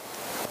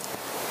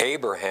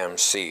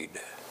 Abraham's seed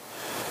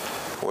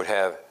would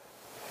have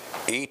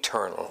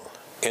eternal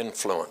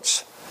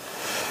influence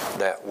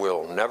that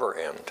will never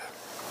end.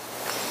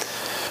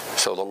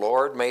 So the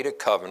Lord made a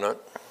covenant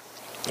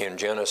in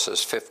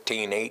Genesis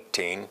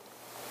 15:18.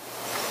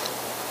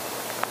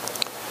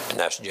 And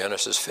that's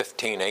Genesis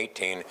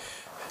 15:18.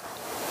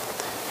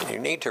 You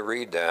need to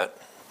read that.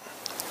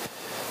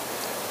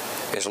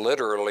 It's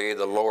literally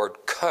the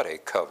Lord cut a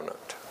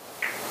covenant.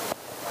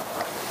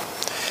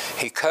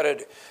 He cut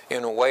it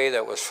in a way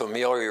that was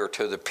familiar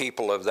to the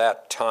people of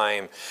that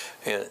time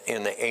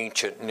in the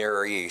ancient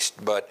Near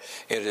East, but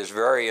it is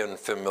very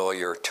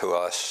unfamiliar to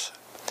us.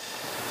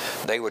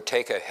 They would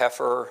take a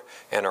heifer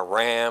and a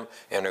ram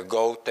and a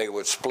goat. They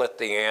would split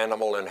the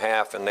animal in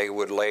half, and they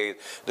would lay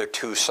the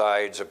two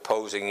sides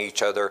opposing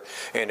each other,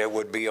 and it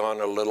would be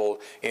on a little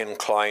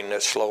incline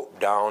that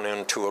sloped down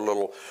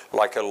into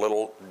like a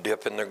little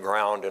dip in the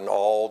ground, and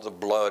all the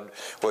blood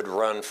would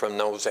run from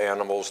those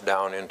animals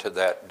down into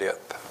that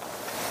dip.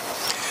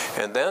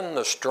 And then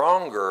the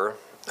stronger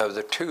of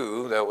the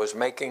two that was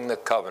making the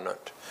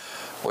covenant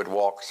would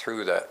walk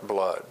through that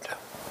blood.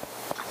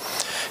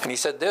 And he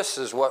said, this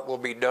is what will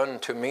be done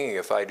to me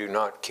if I do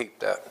not keep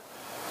that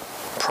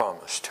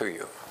promise to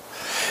you.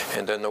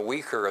 And then the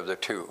weaker of the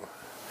two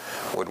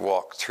would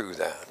walk through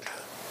that.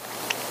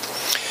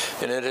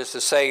 And it is to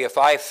say, if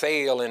I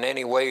fail in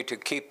any way to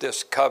keep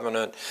this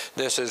covenant,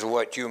 this is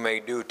what you may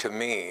do to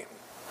me.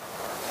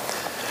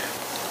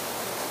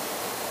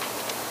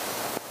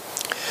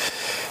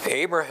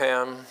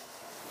 Abraham,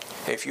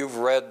 if you've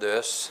read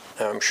this,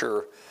 I'm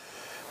sure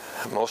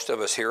most of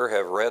us here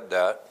have read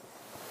that,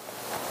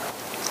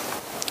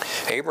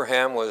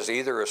 Abraham was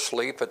either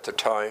asleep at the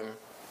time,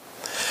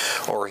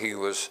 or he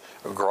was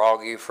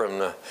groggy from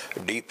the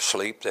deep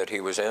sleep that he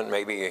was in.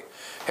 Maybe he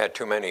had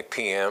too many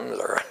PMs,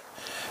 or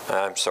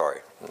I'm sorry,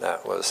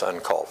 that was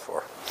uncalled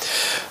for.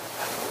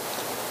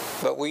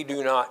 But we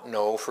do not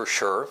know for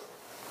sure.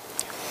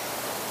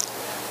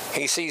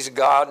 He sees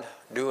God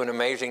do an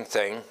amazing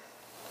thing.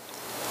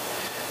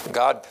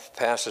 God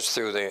passes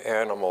through the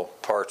animal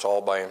parts all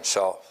by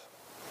himself.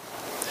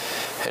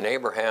 And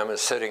Abraham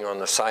is sitting on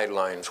the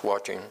sidelines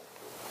watching.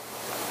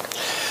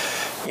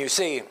 You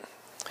see,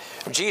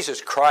 Jesus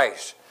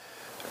Christ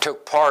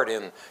took part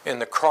in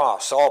the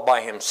cross all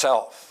by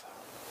himself.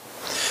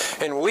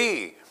 And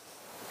we,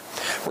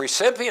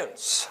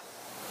 recipients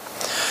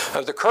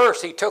of the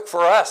curse he took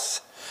for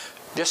us,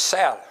 just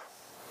sat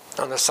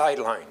on the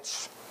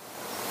sidelines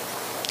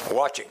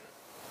watching.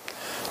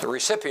 The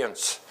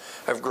recipients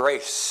of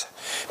grace,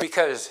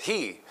 because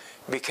he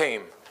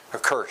became a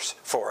curse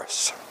for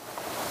us.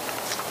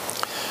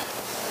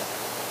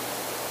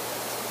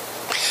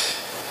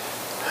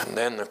 And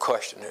then the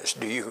question is,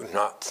 do you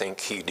not think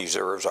he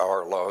deserves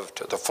our love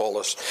to the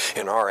fullest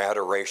in our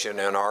adoration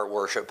and our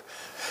worship?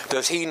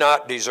 Does he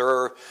not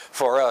deserve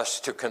for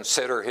us to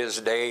consider his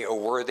day a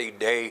worthy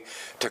day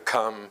to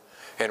come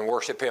and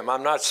worship him?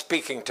 I'm not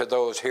speaking to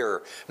those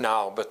here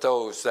now, but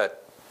those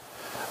that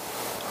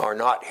are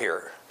not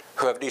here,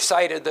 who have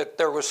decided that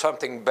there was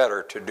something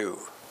better to do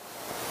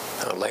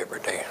on Labor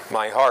Day.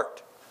 My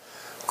heart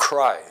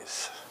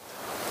cries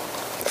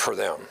for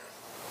them.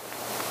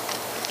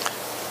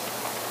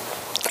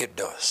 It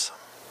does.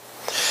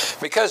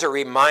 Because it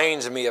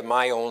reminds me of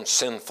my own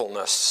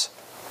sinfulness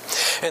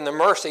and the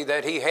mercy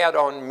that he had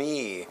on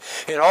me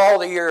in all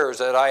the years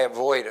that I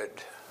avoided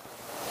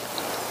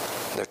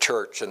the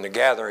church and the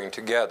gathering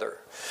together,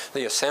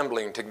 the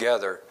assembling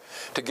together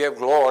to give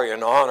glory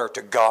and honor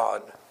to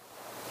God.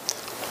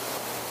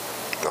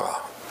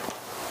 Oh.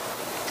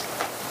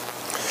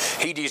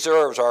 He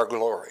deserves our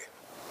glory.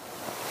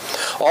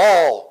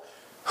 All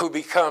who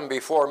become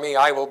before me,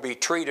 I will be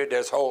treated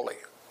as holy.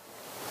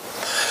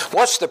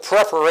 What's the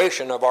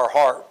preparation of our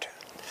heart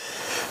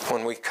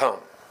when we come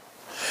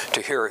to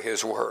hear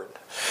his word?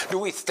 Do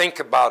we think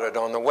about it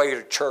on the way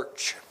to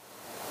church?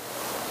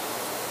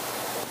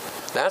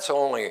 That's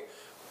only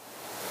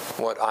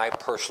what I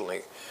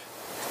personally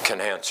can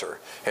answer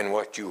and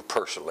what you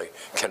personally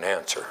can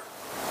answer.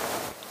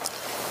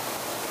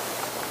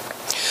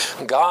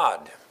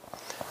 God,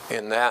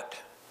 in that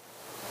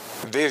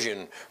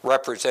vision,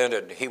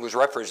 he was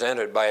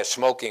represented by a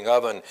smoking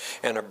oven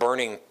and a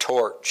burning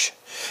torch,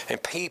 and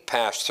he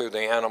passed through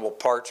the animal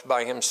parts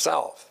by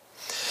himself.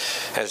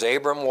 As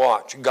Abram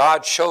watched,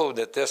 God showed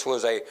that this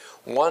was a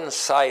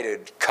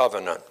one-sided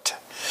covenant,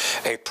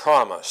 a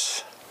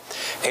promise.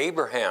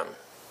 Abraham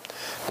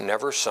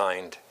never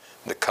signed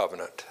the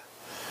covenant.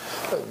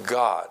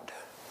 God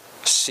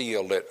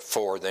sealed it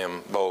for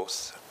them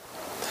both.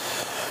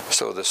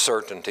 So the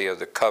certainty of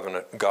the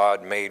covenant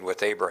God made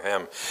with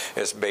Abraham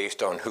is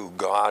based on who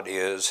God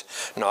is,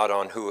 not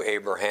on who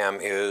Abraham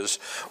is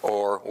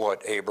or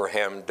what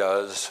Abraham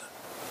does.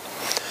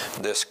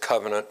 This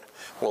covenant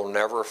will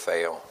never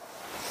fail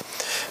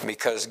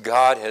because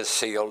God has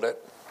sealed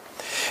it.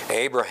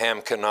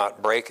 Abraham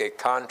cannot break a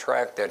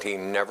contract that he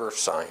never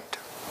signed.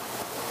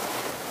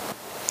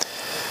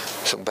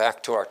 So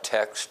back to our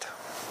text,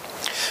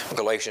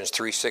 Galatians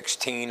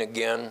 3:16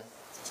 again.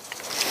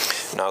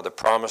 Now the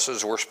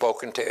promises were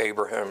spoken to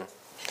Abraham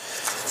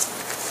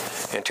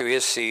and to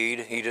his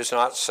seed. He does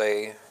not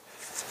say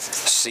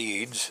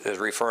seeds as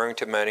referring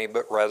to many,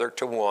 but rather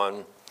to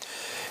one,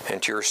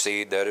 and to your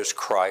seed, that is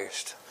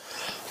Christ.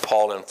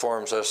 Paul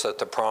informs us that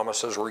the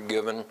promises were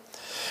given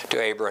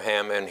to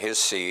Abraham and his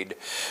seed.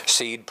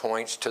 Seed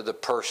points to the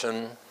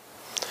person.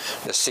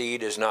 The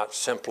seed is not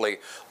simply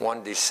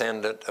one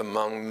descendant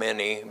among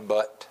many,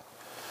 but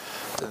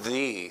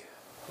the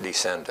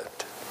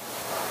descendant.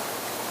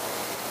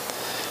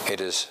 It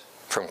is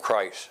from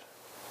Christ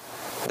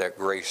that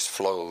grace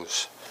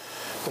flows,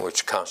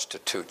 which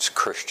constitutes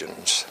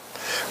Christians.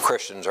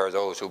 Christians are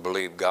those who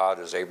believe God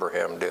as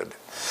Abraham did.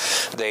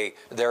 They,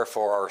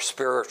 therefore, are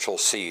spiritual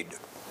seed.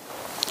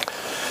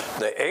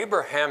 The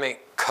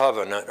Abrahamic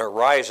covenant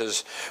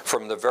arises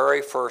from the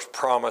very first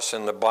promise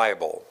in the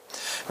Bible.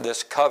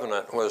 This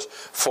covenant was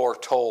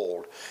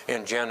foretold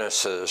in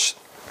Genesis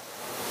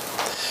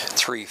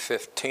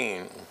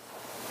 3:15.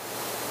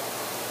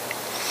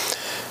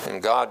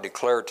 And God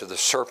declared to the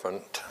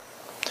serpent,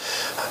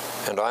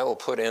 "And I will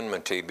put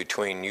enmity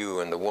between you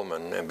and the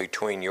woman, and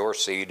between your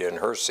seed and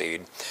her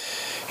seed.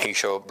 He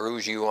shall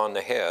bruise you on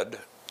the head,"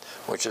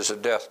 which is a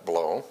death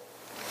blow,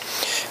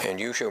 "and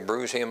you shall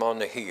bruise him on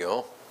the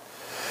heel,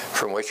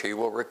 from which he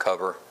will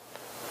recover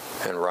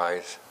and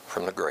rise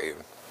from the grave."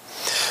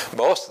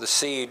 Both the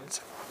seed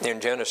in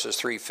Genesis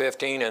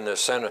 3:15 and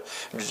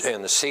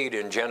the seed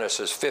in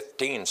Genesis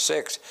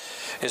 15:6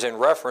 is in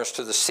reference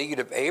to the seed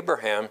of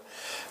Abraham.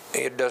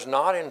 It does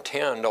not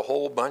intend a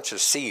whole bunch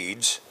of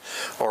seeds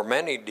or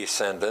many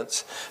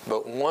descendants,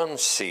 but one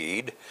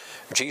seed,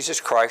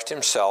 Jesus Christ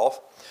himself.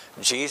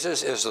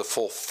 Jesus is the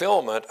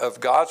fulfillment of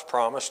God's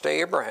promise to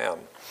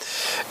Abraham.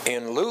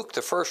 In Luke,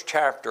 the first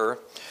chapter,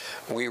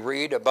 we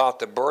read about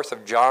the birth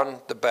of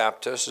John the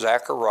Baptist.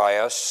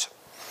 Zacharias,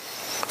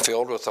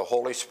 filled with the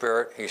Holy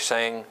Spirit, he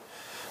sang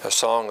a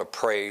song of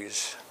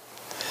praise.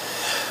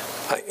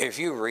 If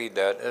you read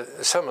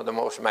that, some of the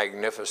most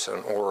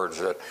magnificent words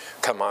that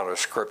come out of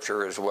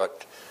Scripture is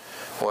what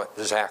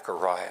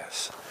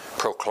Zacharias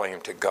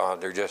proclaimed to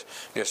God. They're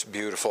just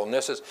beautiful. And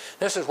this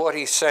is what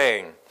he's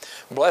saying.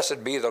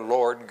 "Blessed be the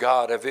Lord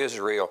God of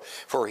Israel,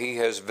 for he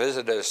has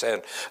visited us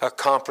and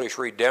accomplished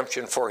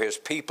redemption for his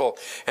people,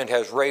 and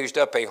has raised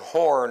up a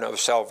horn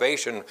of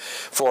salvation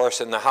for us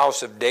in the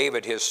house of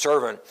David his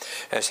servant,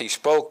 as he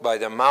spoke by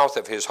the mouth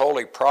of his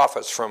holy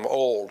prophets from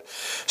old,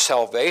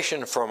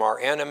 salvation from our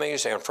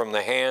enemies and from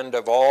the hand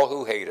of all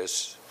who hate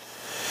us,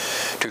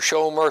 to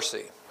show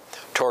mercy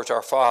towards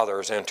our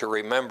fathers and to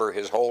remember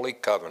his holy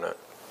covenant."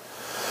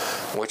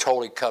 Which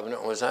holy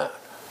covenant was that?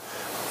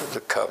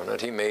 The covenant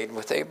he made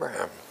with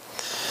Abraham.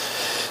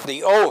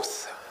 The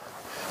oath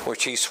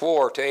which he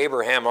swore to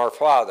Abraham our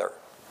father,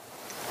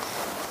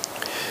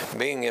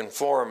 being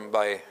informed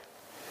by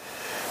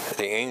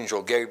the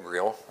angel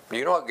Gabriel. Do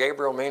you know what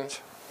Gabriel means?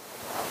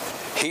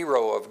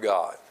 Hero of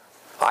God.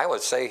 I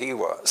would say he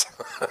was.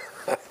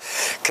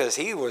 Because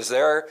he was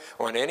there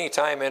when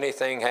anytime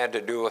anything had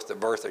to do with the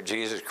birth of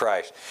Jesus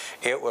Christ.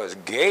 It was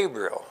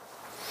Gabriel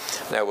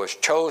that was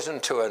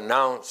chosen to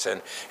announce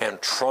and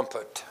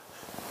trumpet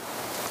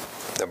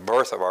the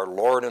birth of our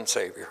Lord and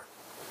Savior.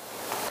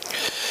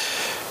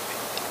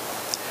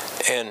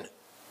 And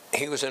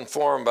he was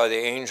informed by the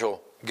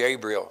angel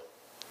Gabriel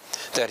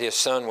that his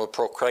son will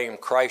proclaim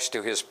Christ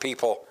to his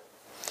people.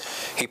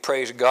 He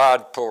praised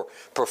God for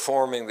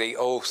performing the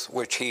oath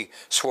which he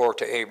swore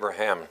to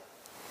Abraham,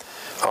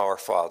 our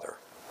father.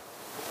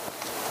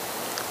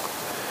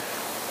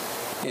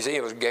 You see,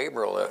 it was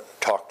Gabriel that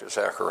talked to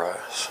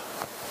Zacharias,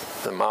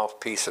 the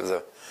mouthpiece of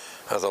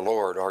the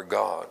Lord, our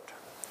God.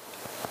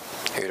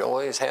 It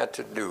always had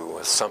to do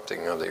with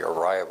something of the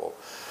arrival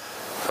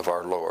of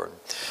our Lord.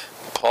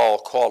 Paul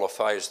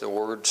qualifies the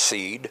word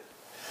seed.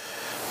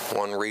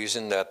 One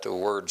reason that the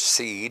word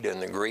seed in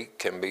the Greek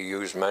can be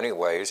used many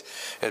ways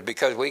is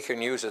because we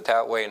can use it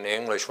that way in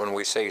English. When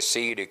we say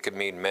seed, it could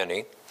mean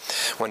many.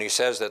 When he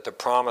says that the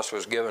promise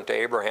was given to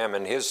Abraham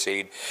and his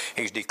seed,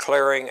 he's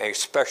declaring a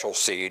special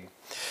seed,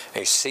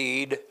 a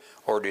seed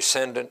or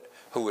descendant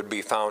who would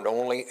be found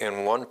only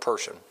in one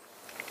person.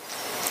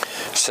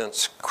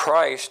 Since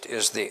Christ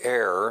is the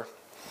heir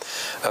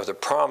of the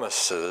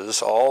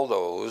promises, all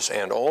those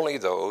and only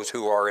those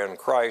who are in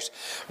Christ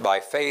by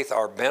faith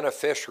are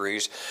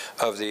beneficiaries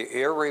of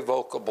the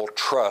irrevocable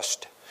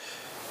trust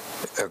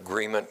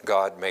agreement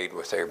God made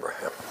with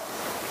Abraham.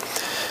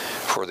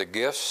 For the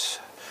gifts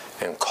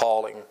and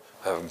calling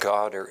of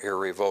God are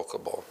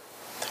irrevocable.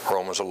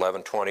 Romans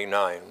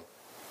 11:29,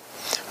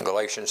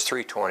 Galatians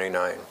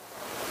 3:29.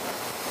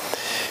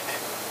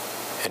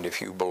 And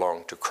if you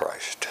belong to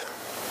Christ,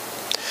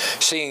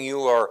 seeing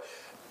you are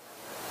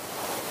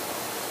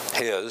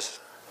his,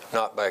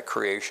 not by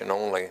creation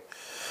only,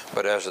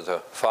 but as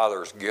the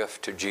Father's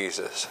gift to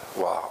Jesus.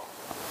 Wow.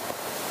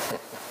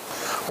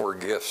 We're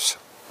gifts.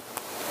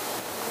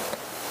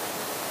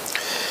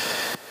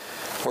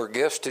 We're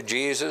gifts to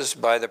Jesus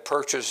by the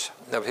purchase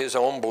of his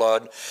own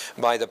blood,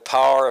 by the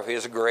power of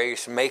his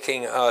grace,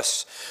 making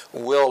us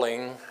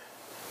willing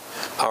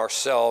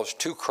ourselves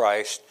to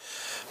Christ,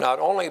 not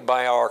only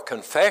by our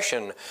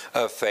confession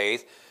of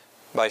faith,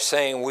 by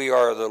saying we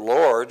are the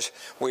Lord's,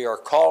 we are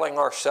calling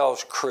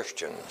ourselves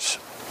Christians,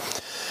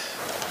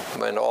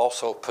 and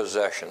also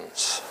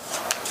possessions.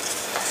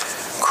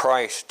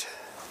 Christ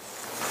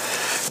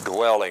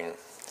dwelling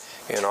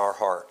in our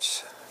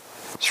hearts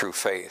through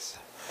faith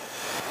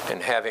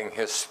and having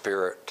His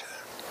Spirit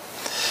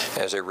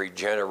as a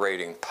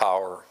regenerating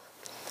power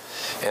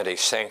and a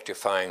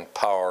sanctifying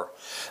power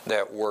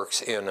that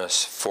works in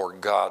us for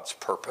God's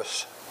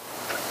purpose.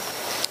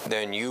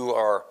 Then you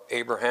are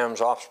Abraham's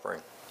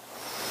offspring.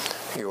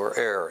 You are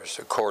heirs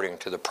according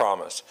to the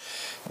promise.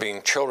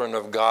 Being children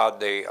of God,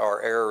 they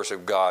are heirs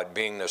of God.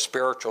 Being the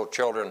spiritual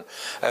children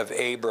of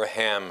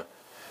Abraham,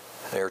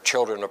 they are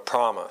children of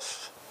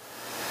promise.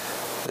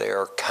 They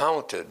are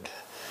counted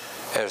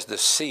as the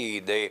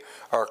seed. They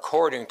are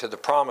according to the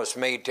promise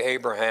made to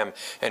Abraham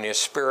and his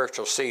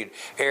spiritual seed,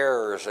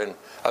 heirs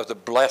of the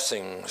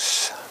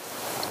blessings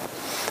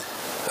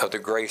of the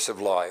grace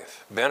of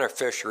life,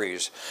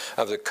 beneficiaries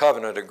of the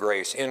covenant of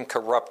grace,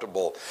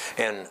 incorruptible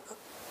and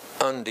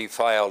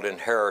undefiled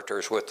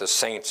inheritors with the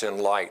saints in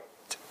light,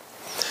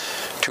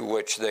 to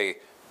which they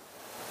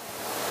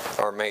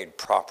are made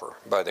proper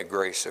by the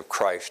grace of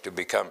Christ to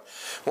become.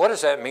 What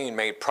does that mean,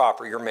 made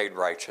proper? You're made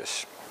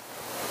righteous.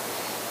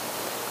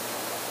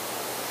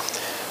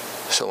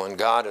 So when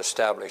God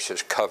established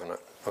His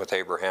covenant with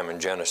Abraham in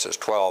Genesis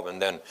 12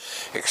 and then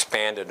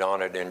expanded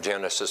on it in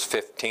Genesis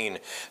 15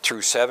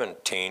 through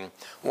 17,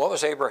 what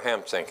was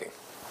Abraham thinking?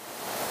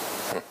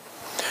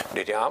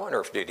 I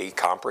wonder if did he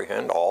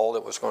comprehend all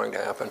that was going to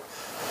happen?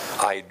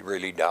 I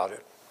really doubt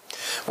it.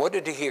 What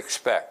did he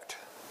expect?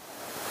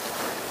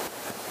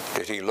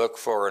 Did he look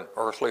for an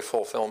earthly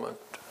fulfillment?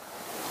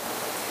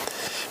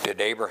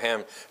 Did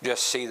Abraham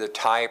just see the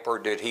type, or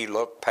did he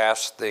look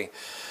past the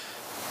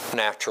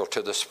natural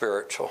to the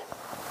spiritual?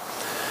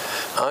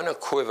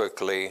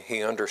 Unequivocally,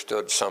 he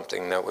understood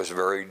something that was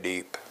very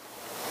deep.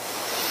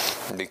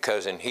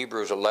 Because in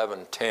Hebrews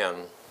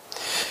 11:10,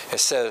 it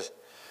says,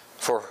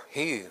 "For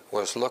he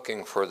was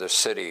looking for the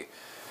city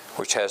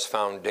which has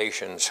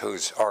foundations,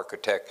 whose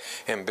architect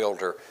and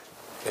builder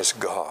is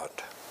God."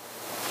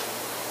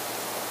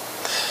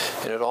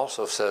 And it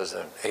also says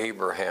that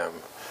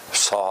Abraham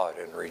saw it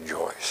and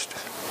rejoiced.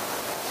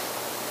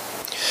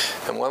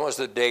 And when was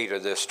the date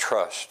of this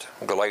trust?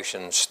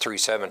 Galatians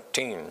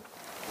 3:17.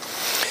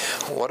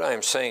 What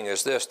I'm saying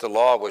is this: the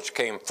law which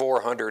came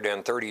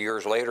 430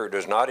 years later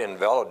does not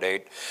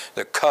invalidate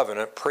the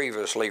covenant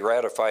previously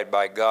ratified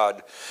by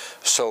God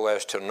so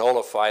as to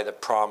nullify the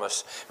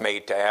promise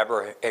made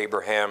to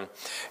Abraham.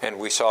 And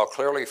we saw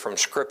clearly from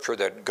Scripture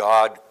that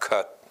God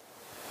cut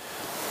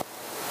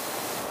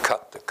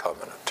the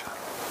covenant.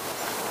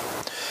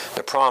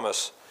 The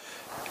promise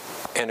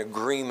and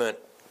agreement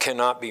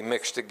cannot be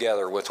mixed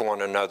together with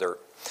one another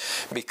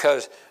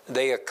because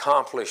they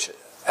accomplish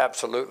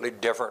absolutely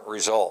different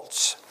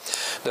results.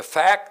 The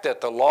fact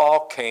that the law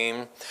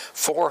came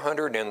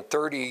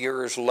 430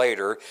 years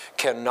later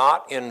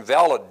cannot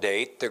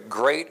invalidate the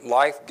great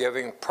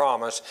life-giving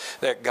promise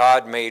that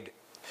God made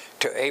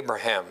to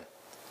Abraham.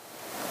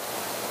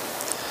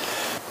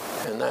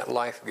 And that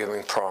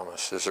life-giving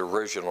promise is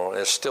original and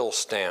it still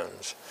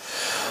stands.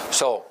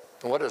 So,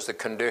 what is the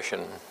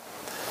condition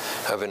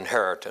of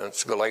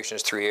inheritance?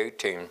 Galatians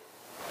 3:18.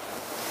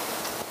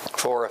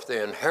 For if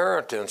the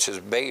inheritance is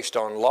based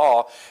on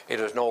law, it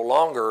is no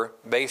longer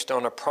based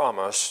on a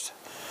promise,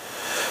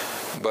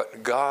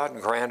 but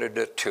God granted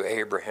it to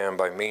Abraham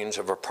by means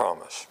of a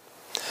promise.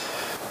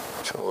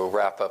 So we'll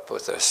wrap up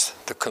with this,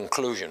 the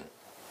conclusion.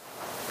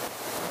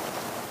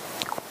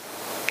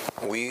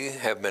 We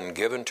have been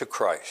given to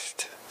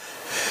Christ.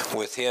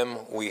 With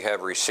Him we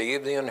have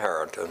received the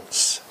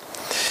inheritance,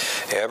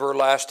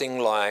 everlasting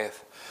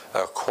life,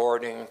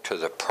 according to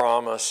the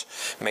promise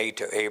made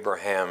to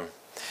Abraham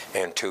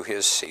and to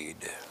his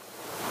seed.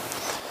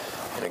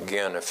 And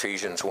again,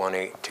 Ephesians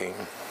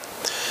 1:18.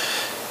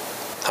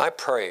 I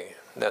pray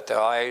that the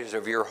eyes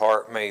of your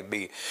heart may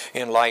be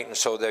enlightened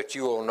so that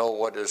you will know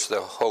what is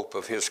the hope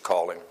of His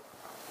calling.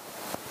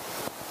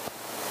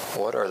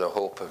 What are the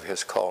hope of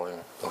His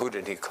calling? Who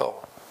did He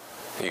call?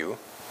 You.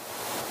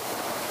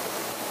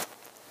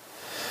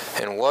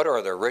 And what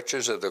are the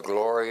riches of the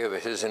glory of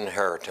His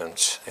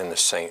inheritance in the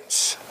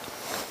saints?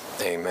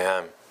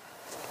 Amen.